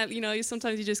scrolling.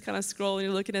 Sometimes you just kind of scroll and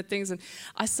you're looking at things, and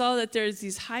I saw that there's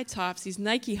these high tops, these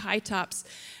Nike high tops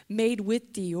made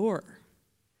with Dior.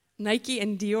 Nike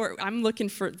and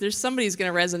Dior. There's somebody's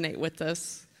going to resonate with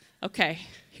this. Okay,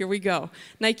 here we go.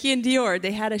 Nike and Dior,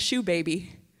 they had a shoe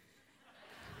baby.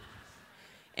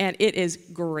 And it is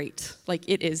great. Like,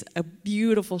 it is a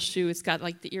beautiful shoe. It's got,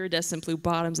 like, the iridescent blue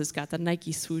bottoms. It's got the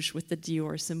Nike swoosh with the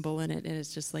Dior symbol in it. And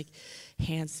it's just, like,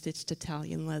 hand-stitched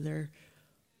Italian leather.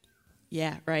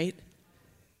 Yeah, right?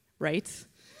 Right?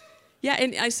 Yeah,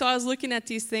 and I was looking at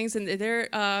these things, and they're,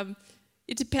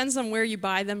 it depends on where you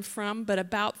buy them from, but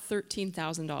about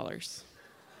 $13,000.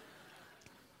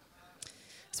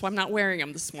 So I'm not wearing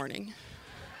them this morning.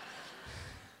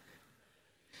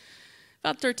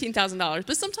 About $13,000.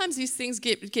 But sometimes these things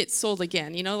get sold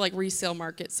again, like resale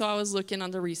market. So I was looking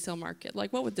on the resale market.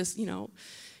 Like, what would this,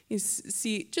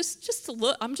 see, just to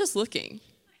look. I'm just looking.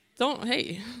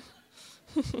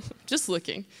 Just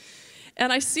looking.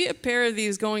 And I see a pair of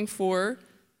these going for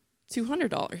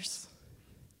 $200.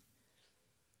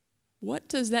 What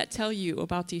does that tell you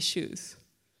about these shoes?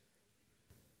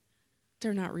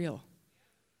 They're not real.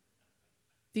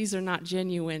 These are not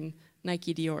genuine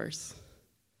Nike Dior's.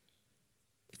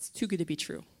 It's too good to be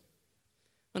true.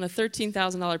 When a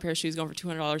 $13,000 pair of shoes going for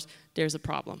 $200, there's a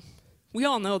problem. We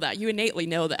all know that. You innately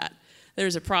know that.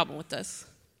 There's a problem with this.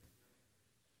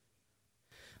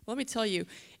 Let me tell you,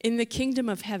 in the kingdom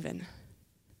of heaven,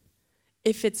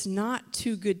 if it's not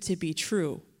too good to be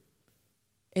true,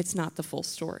 it's not the full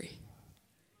story.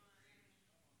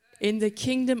 In the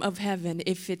kingdom of heaven,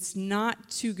 if it's not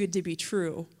too good to be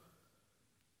true,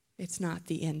 it's not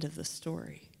the end of the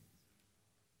story.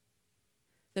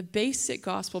 The basic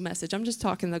gospel message, I'm just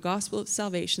talking the gospel of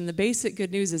salvation, the basic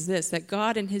good news is this, that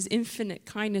God in his infinite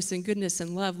kindness and goodness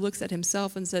and love looks at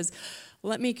himself and says,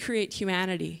 let me create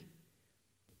humanity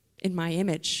in my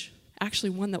image, actually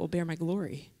one that will bear my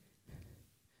glory.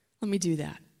 Let me do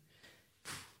that.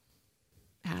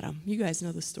 Adam, you guys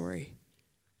know the story.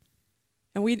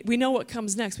 And we know what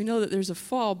comes next. We know that there's a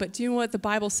fall, but do you know what the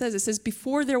Bible says? It says,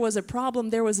 before there was a problem,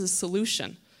 there was a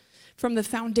solution. From the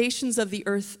foundations of the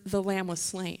earth, the Lamb was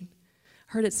slain.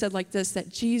 I heard it said like this,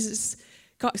 that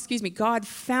God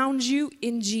found you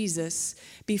in Jesus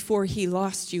before he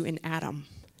lost you in Adam.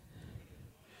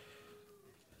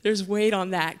 There's weight on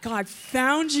that. God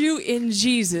found you in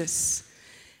Jesus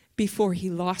before he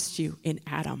lost you in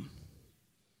Adam.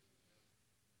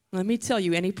 Let me tell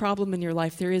you, any problem in your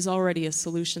life, there is already a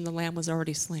solution. The Lamb was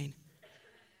already slain.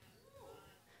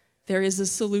 There is a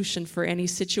solution for any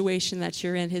situation that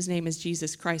you're in. His name is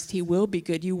Jesus Christ. He will be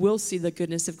good. You will see the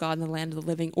goodness of God in the land of the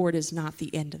living, or it is not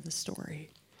the end of the story.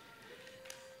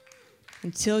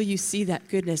 Until you see that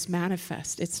goodness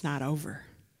manifest, it's not over.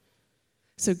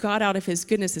 So God, out of his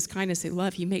goodness, his kindness, his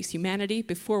love, he makes humanity.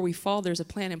 Before we fall, there's a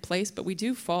plan in place, but we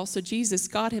do fall. So Jesus,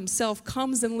 God himself,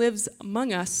 comes and lives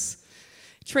among us,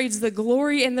 trades the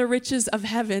glory and the riches of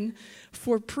heaven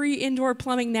for pre-indoor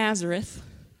plumbing Nazareth.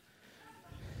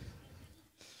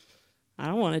 I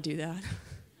don't want to do that.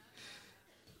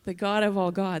 The God of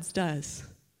all gods does.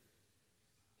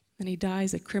 And he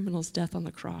dies a criminal's death on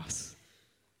the cross.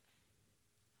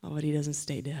 Oh, but he doesn't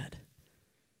stay dead.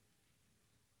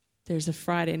 There's a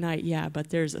Friday night, yeah, but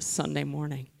there's a Sunday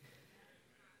morning.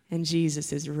 And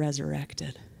Jesus is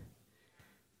resurrected.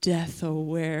 Death, oh,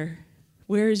 where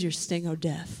is your sting, O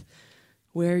death?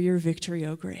 Where your victory,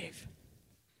 O grave?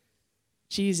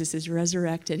 Jesus is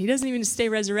resurrected. He doesn't even stay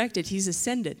resurrected. He's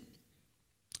ascended.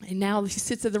 And now he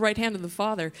sits at the right hand of the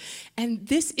Father. And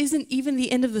this isn't even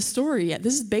the end of the story yet.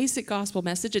 This is basic gospel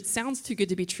message. It sounds too good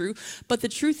to be true. But the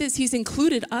truth is he's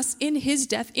included us in his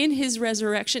death, in his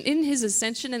resurrection, in his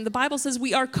ascension. And the Bible says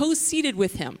we are co-seated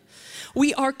with him.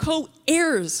 We are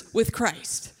co-heirs with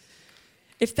Christ.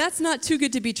 If that's not too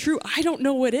good to be true, I don't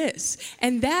know what is.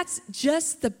 And that's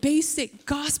just the basic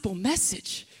gospel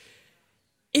message.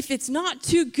 If it's not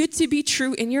too good to be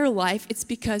true in your life, it's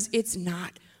because it's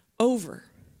not over.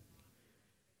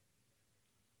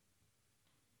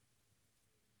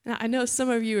 Now, I know some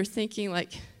of you are thinking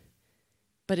like,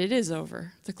 but it is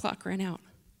over. The clock ran out.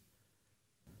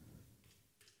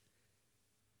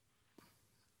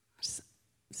 Just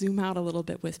zoom out a little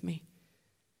bit with me.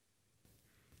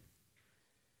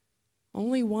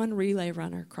 Only one relay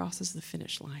runner crosses the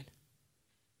finish line.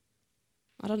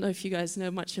 I don't know if you guys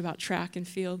know much about track and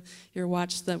field. You ever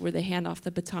watched where they hand off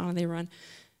the baton and they run?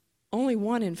 Only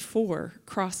 1 in 4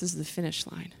 crosses the finish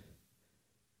line.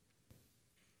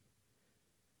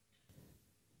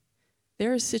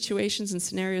 There are situations and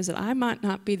scenarios that I might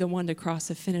not be the one to cross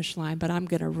the finish line, but I'm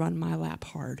going to run my lap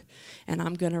hard, and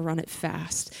I'm going to run it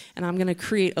fast, and I'm going to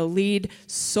create a lead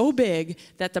so big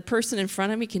that the person in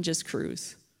front of me can just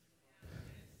cruise.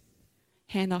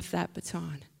 Hand off that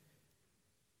baton.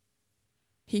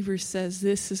 Hebrews says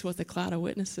this is what the cloud of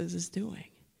witnesses is doing.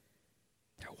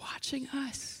 They're watching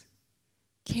us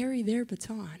carry their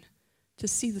baton to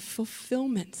see the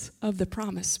fulfillment of the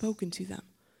promise spoken to them.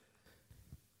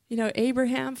 You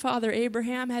know, Father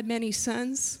Abraham had many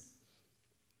sons.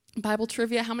 Bible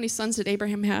trivia, how many sons did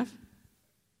Abraham have?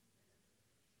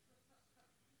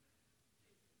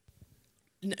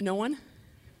 No one?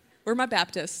 Where are my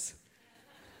Baptists?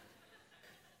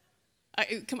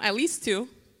 At least 2.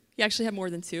 He actually had more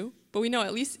than 2. But we know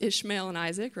at least Ishmael and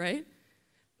Isaac, right?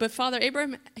 But Father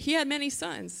Abraham, he had many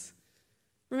sons.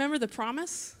 Remember the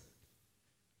promise?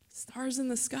 Stars in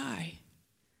the sky.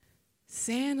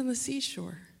 Sand on the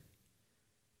seashore.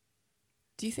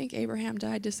 Do you think Abraham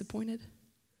died disappointed?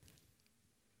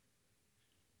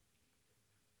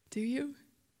 Do you?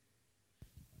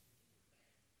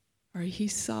 Or he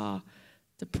saw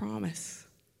the promise.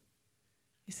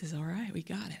 He says, all right, we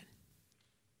got it.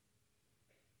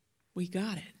 We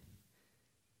got it.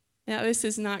 Now, this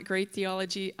is not great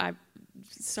theology.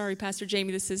 Sorry, Pastor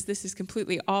Jamie, this is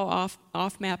completely all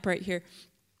off map right here.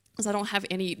 Because I don't have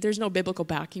there's no biblical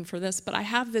backing for this, but I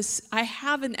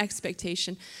have an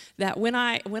expectation that when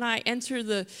I enter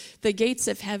the gates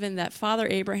of heaven, that Father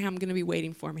Abraham is going to be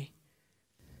waiting for me.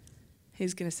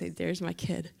 He's going to say, there's my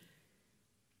kid.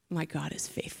 My God is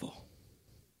faithful.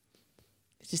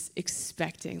 Just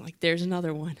expecting, like there's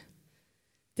another one.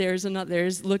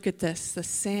 Look at this, the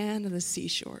sand and the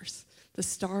seashores, the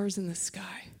stars in the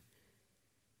sky.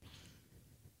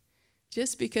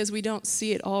 Just because we don't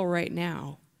see it all right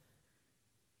now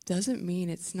doesn't mean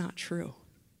it's not true.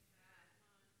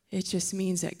 It just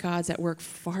means that God's at work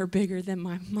far bigger than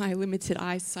my limited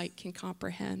eyesight can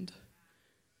comprehend.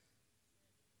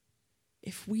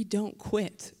 If we don't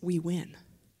quit, we win.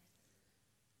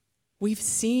 We've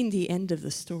seen the end of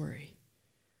the story.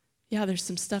 Yeah, there's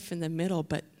some stuff in the middle,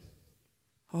 but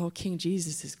King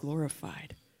Jesus is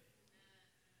glorified.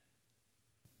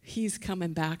 He's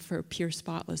coming back for a pure,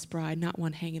 spotless bride, not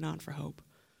one hanging on for hope.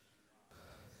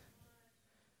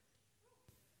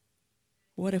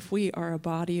 What if we are a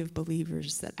body of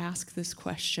believers that ask this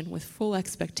question with full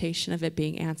expectation of it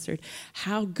being answered?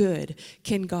 How good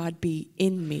can God be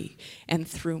in me and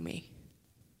through me?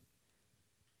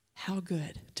 How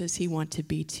good does he want to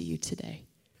be to you today?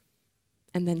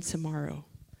 And then tomorrow?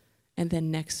 And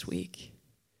then next week?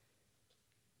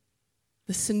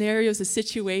 The scenarios, the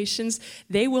situations,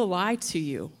 they will lie to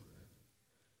you.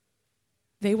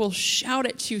 They will shout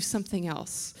at you something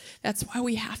else. That's why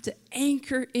we have to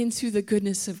anchor into the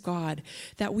goodness of God,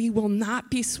 that we will not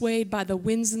be swayed by the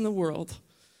winds in the world,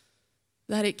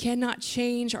 that it cannot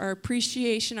change our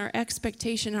appreciation, our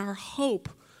expectation, our hope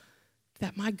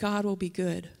that my God will be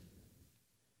good.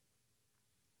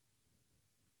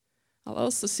 I'll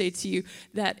also say to you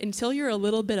that until you're a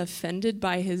little bit offended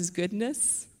by his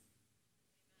goodness,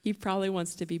 he probably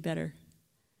wants to be better.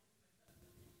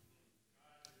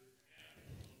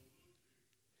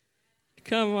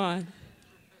 Come on.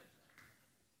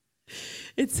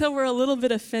 Until we're a little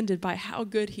bit offended by how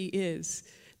good he is,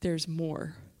 there's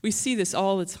more. We see this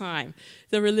all the time.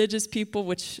 The religious people,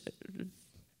 which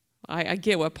I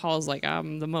get what Paul's like,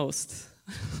 I'm the most.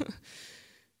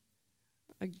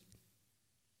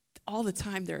 All the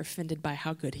time they're offended by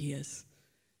how good he is.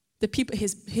 The people,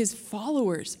 his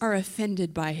followers are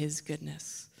offended by his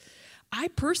goodness. I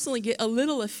personally get a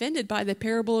little offended by the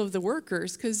parable of the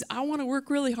workers because I want to work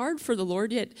really hard for the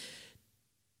Lord, yet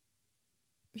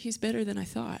he's better than I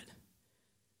thought.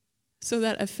 So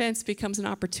that offense becomes an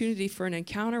opportunity for an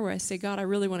encounter where I say, God, I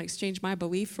really want to exchange my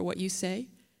belief for what you say.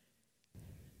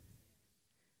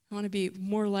 I want to be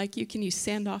more like you. Can you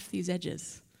sand off these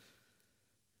edges?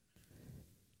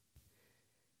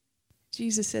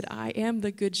 Jesus said, I am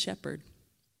the good shepherd.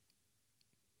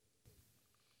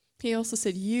 He also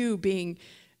said, you being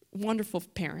wonderful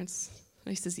parents,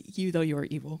 he says, you, though you are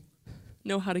evil,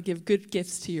 know how to give good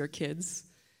gifts to your kids.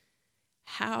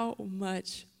 How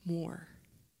much more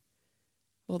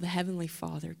will the Heavenly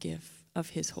Father give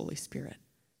of his Holy Spirit?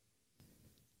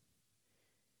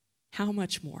 How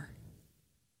much more?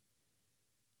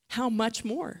 How much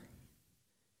more?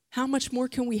 How much more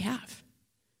can we have?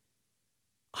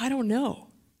 I don't know.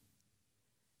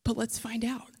 But let's find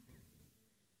out.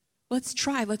 Let's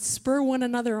try. Let's spur one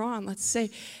another on. Let's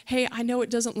say, hey, I know it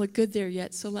doesn't look good there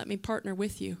yet, so let me partner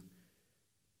with you.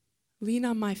 Lean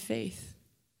on my faith.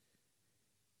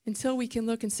 Until we can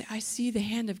look and say, I see the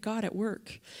hand of God at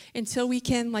work. Until we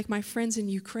can, like my friends in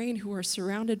Ukraine who are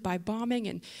surrounded by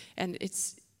bombing and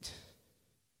it's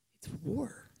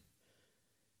war,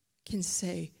 can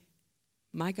say,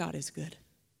 my God is good.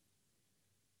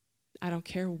 I don't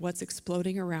care what's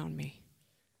exploding around me.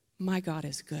 My God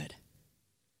is good.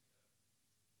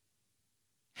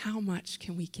 How much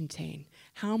can we contain?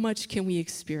 How much can we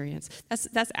experience?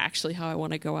 That's actually how I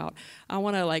want to go out. I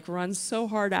want to run so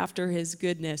hard after his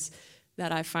goodness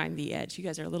that I find the edge. You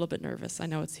guys are a little bit nervous. I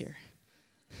know it's here.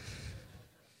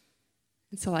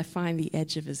 Until I find the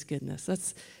edge of his goodness.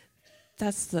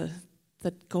 That's the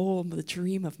goal, the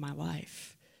dream of my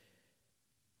life.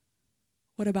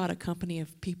 What about a company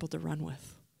of people to run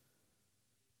with?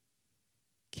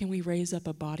 Can we raise up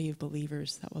a body of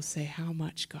believers that will say, how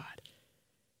much, God?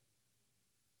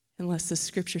 Unless the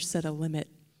scripture set a limit,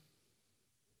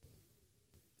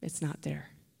 it's not there.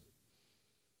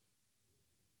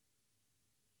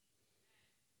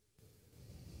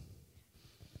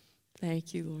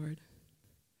 Thank you, Lord.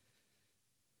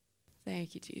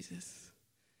 Thank you, Jesus.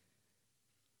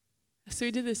 So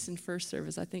we did this in first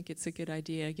service. I think it's a good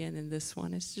idea again in this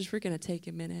one. It's just we're going to take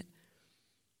a minute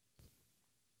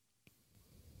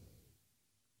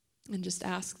and just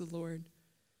ask the Lord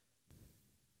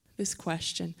this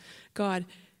question. God,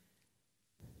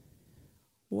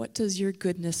 what does your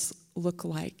goodness look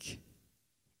like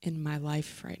in my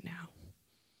life right now?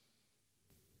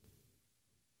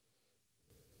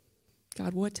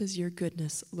 God, what does your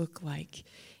goodness look like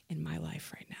in my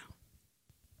life right now?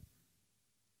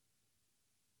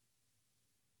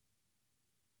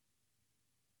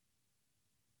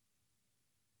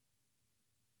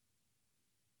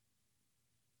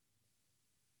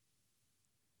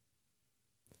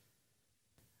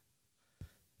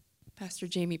 Pastor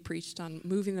Jamie preached on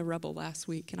moving the rubble last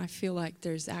week, and I feel like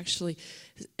there's actually,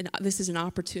 this is an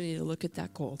opportunity to look at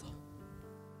that gold.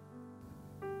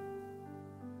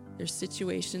 There's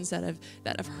situations that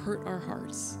have hurt our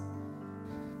hearts,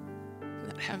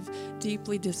 that have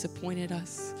deeply disappointed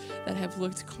us, that have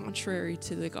looked contrary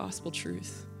to the gospel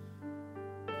truth.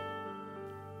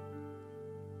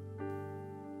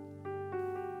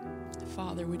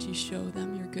 Father, would you show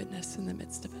them your goodness in the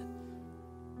midst of it?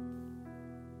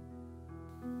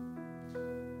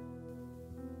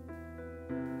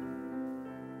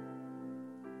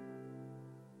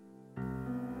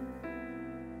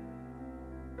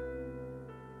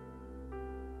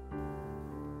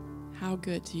 How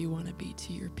good do you want to be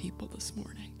to your people this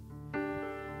morning?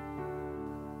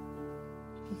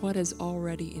 What is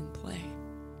already in play?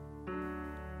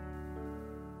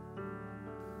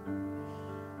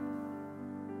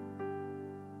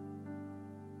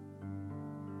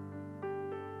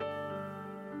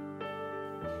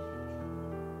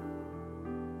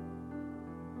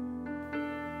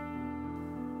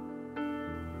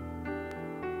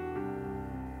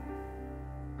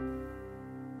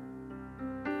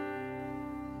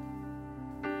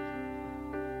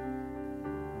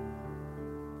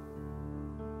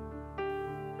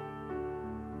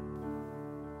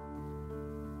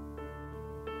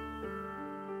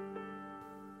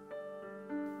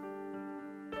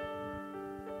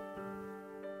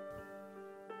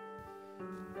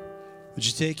 Would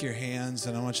you take your hands,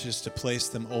 and I want you just to place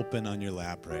them open on your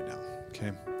lap right now,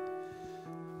 okay?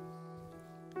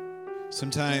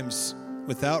 Sometimes,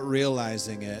 without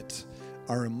realizing it,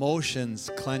 our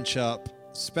emotions clench up,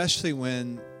 especially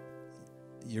when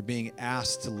you're being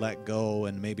asked to let go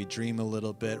and maybe dream a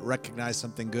little bit, recognize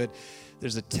something good.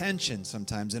 There's a tension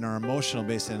sometimes in our emotional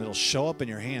base, and it'll show up in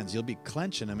your hands. You'll be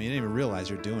clenching. I mean, you didn't even realize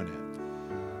you're doing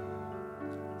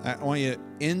it. I want you to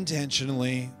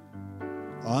intentionally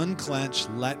unclench,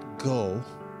 let go,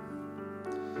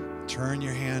 turn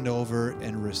your hand over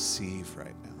and receive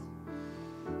right now.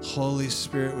 Holy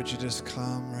Spirit, would you just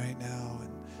come right now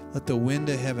and let the wind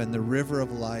of heaven, the river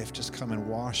of life, just come and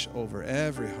wash over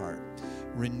every heart.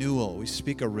 Renewal. We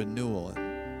speak of renewal.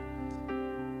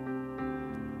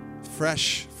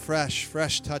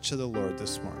 fresh touch of the Lord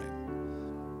this morning.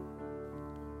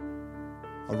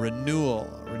 A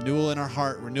renewal in our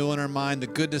heart, renewal in our mind. The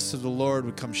goodness of the Lord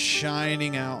would come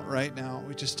shining out right now.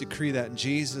 We just decree that in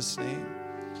Jesus' name.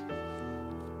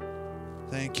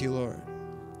 Thank you, Lord.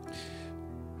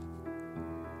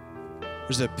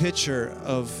 There's a picture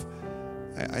of,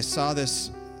 I saw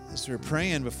this as we were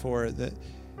praying before, that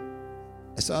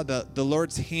I saw the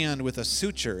Lord's hand with a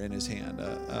suture in his hand,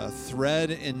 a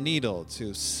thread and needle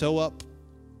to sew up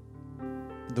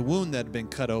the wound that had been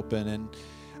cut open. And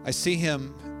I see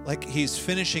him like he's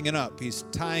finishing it up. He's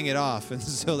tying it off. And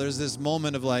so there's this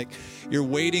moment of like, you're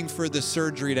waiting for the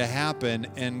surgery to happen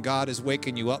and God is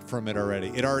waking you up from it already.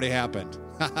 It already happened.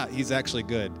 He's actually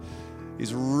good.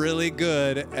 He's really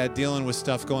good at dealing with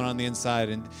stuff going on the inside.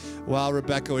 And while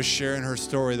Rebecca was sharing her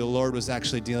story, the Lord was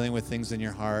actually dealing with things in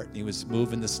your heart. He was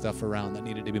moving the stuff around that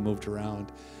needed to be moved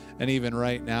around. And even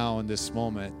right now in this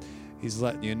moment, he's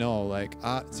letting you know, like,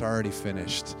 it's already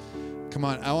finished. Come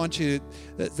on, I want you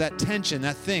to, that tension,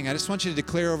 that thing, I just want you to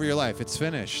declare over your life, it's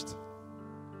finished.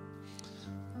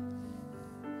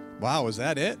 Wow, is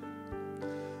that it?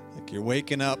 Like you're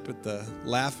waking up at the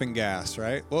laughing gas,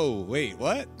 right? Whoa, wait,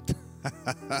 what?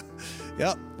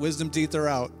 Yep, wisdom teeth are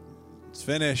out. It's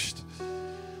finished.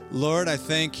 Lord, I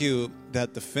thank you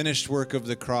that the finished work of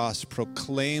the cross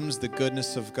proclaims the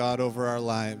goodness of God over our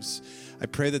lives. I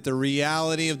pray that the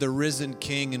reality of the risen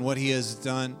King and what he has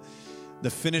done, the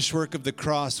finished work of the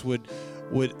cross would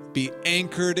be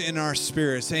anchored in our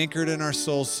spirits, anchored in our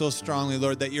souls so strongly,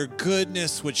 Lord, that your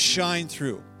goodness would shine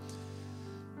through.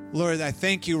 Lord, I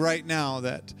thank you right now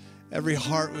that every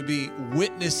heart would be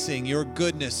witnessing your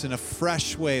goodness in a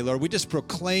fresh way. Lord, we just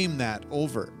proclaim that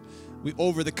over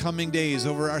the coming days,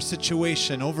 over our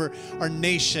situation, over our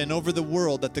nation, over the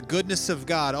world, that the goodness of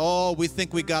God, we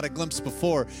think we got a glimpse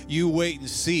before. You wait and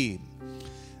see.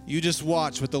 You just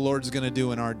watch what the Lord's going to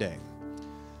do in our day.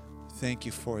 Thank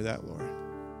you for that, Lord.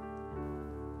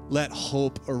 Let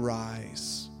hope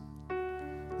arise.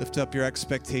 Lift up your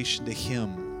expectation to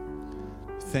him.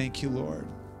 Thank you, Lord.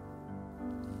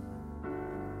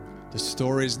 The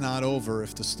story's not over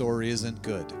if the story isn't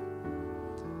good.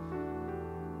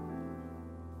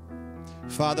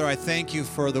 Father, I thank you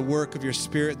for the work of your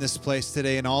Spirit in this place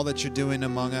today and all that you're doing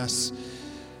among us.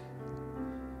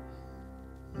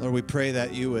 Lord, we pray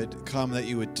that you would come, that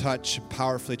you would touch,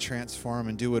 powerfully transform,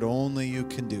 and do what only you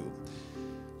can do.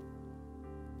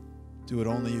 Do what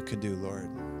only you can do, Lord.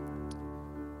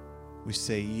 We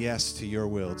say yes to your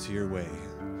will, to your way.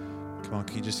 Come on,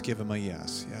 can you just give him a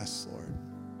yes? Yes, Lord.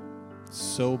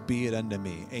 So be it unto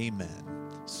me. Amen.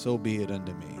 So be it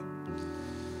unto me.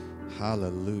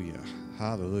 Hallelujah.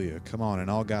 Hallelujah. Come on, and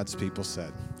all God's people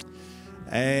said,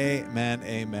 amen,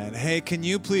 amen. Hey, can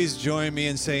you please join me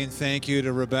in saying thank you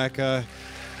to Rebecca?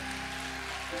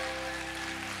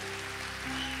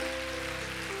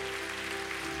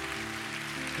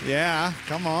 Yeah,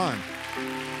 come on.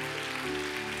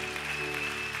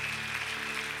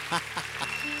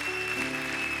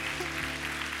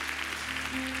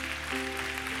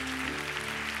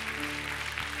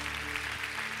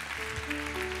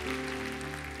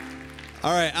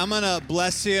 All right, I'm going to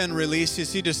bless you and release you,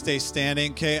 so you just stay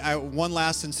standing, okay? One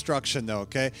last instruction, though,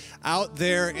 okay? Out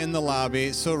there in the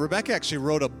lobby, so Rebecca actually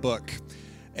wrote a book,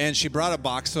 and she brought a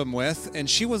box of them with, and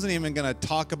she wasn't even going to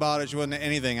talk about it. She wasn't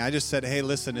anything. I just said, hey,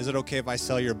 listen, is it okay if I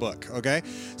sell your book, okay?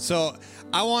 So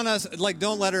I want us,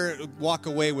 don't let her walk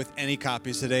away with any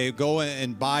copies today. Go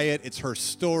and buy it. It's her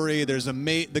story. There's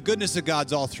the goodness of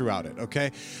God's all throughout it,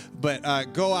 okay?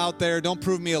 But go out there. Don't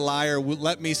prove me a liar.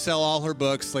 Let me sell all her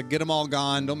books. Get them all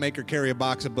gone. Don't make her carry a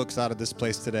box of books out of this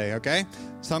place today, okay?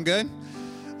 Sound good?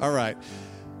 All right.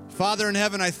 Father in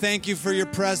heaven, I thank you for your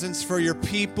presence, for your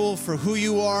people, for who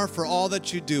you are, for all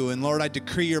that you do. And Lord, I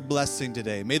decree your blessing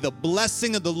today. May the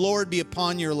blessing of the Lord be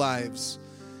upon your lives.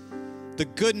 The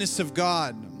goodness of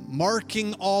God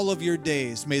marking all of your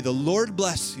days. May the Lord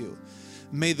bless you.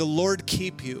 May the Lord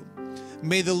keep you.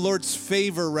 May the Lord's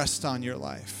favor rest on your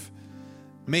life.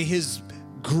 May his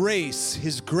grace,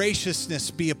 his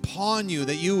graciousness be upon you,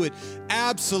 that you would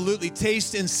absolutely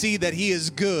taste and see that he is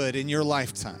good in your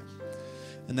lifetime.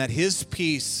 And that his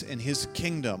peace and his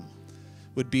kingdom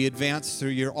would be advanced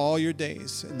through all your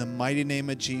days. In the mighty name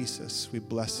of Jesus, we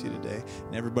bless you today.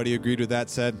 And everybody agreed with that,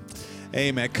 said,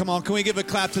 amen. Come on, can we give a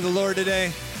clap to the Lord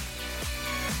today?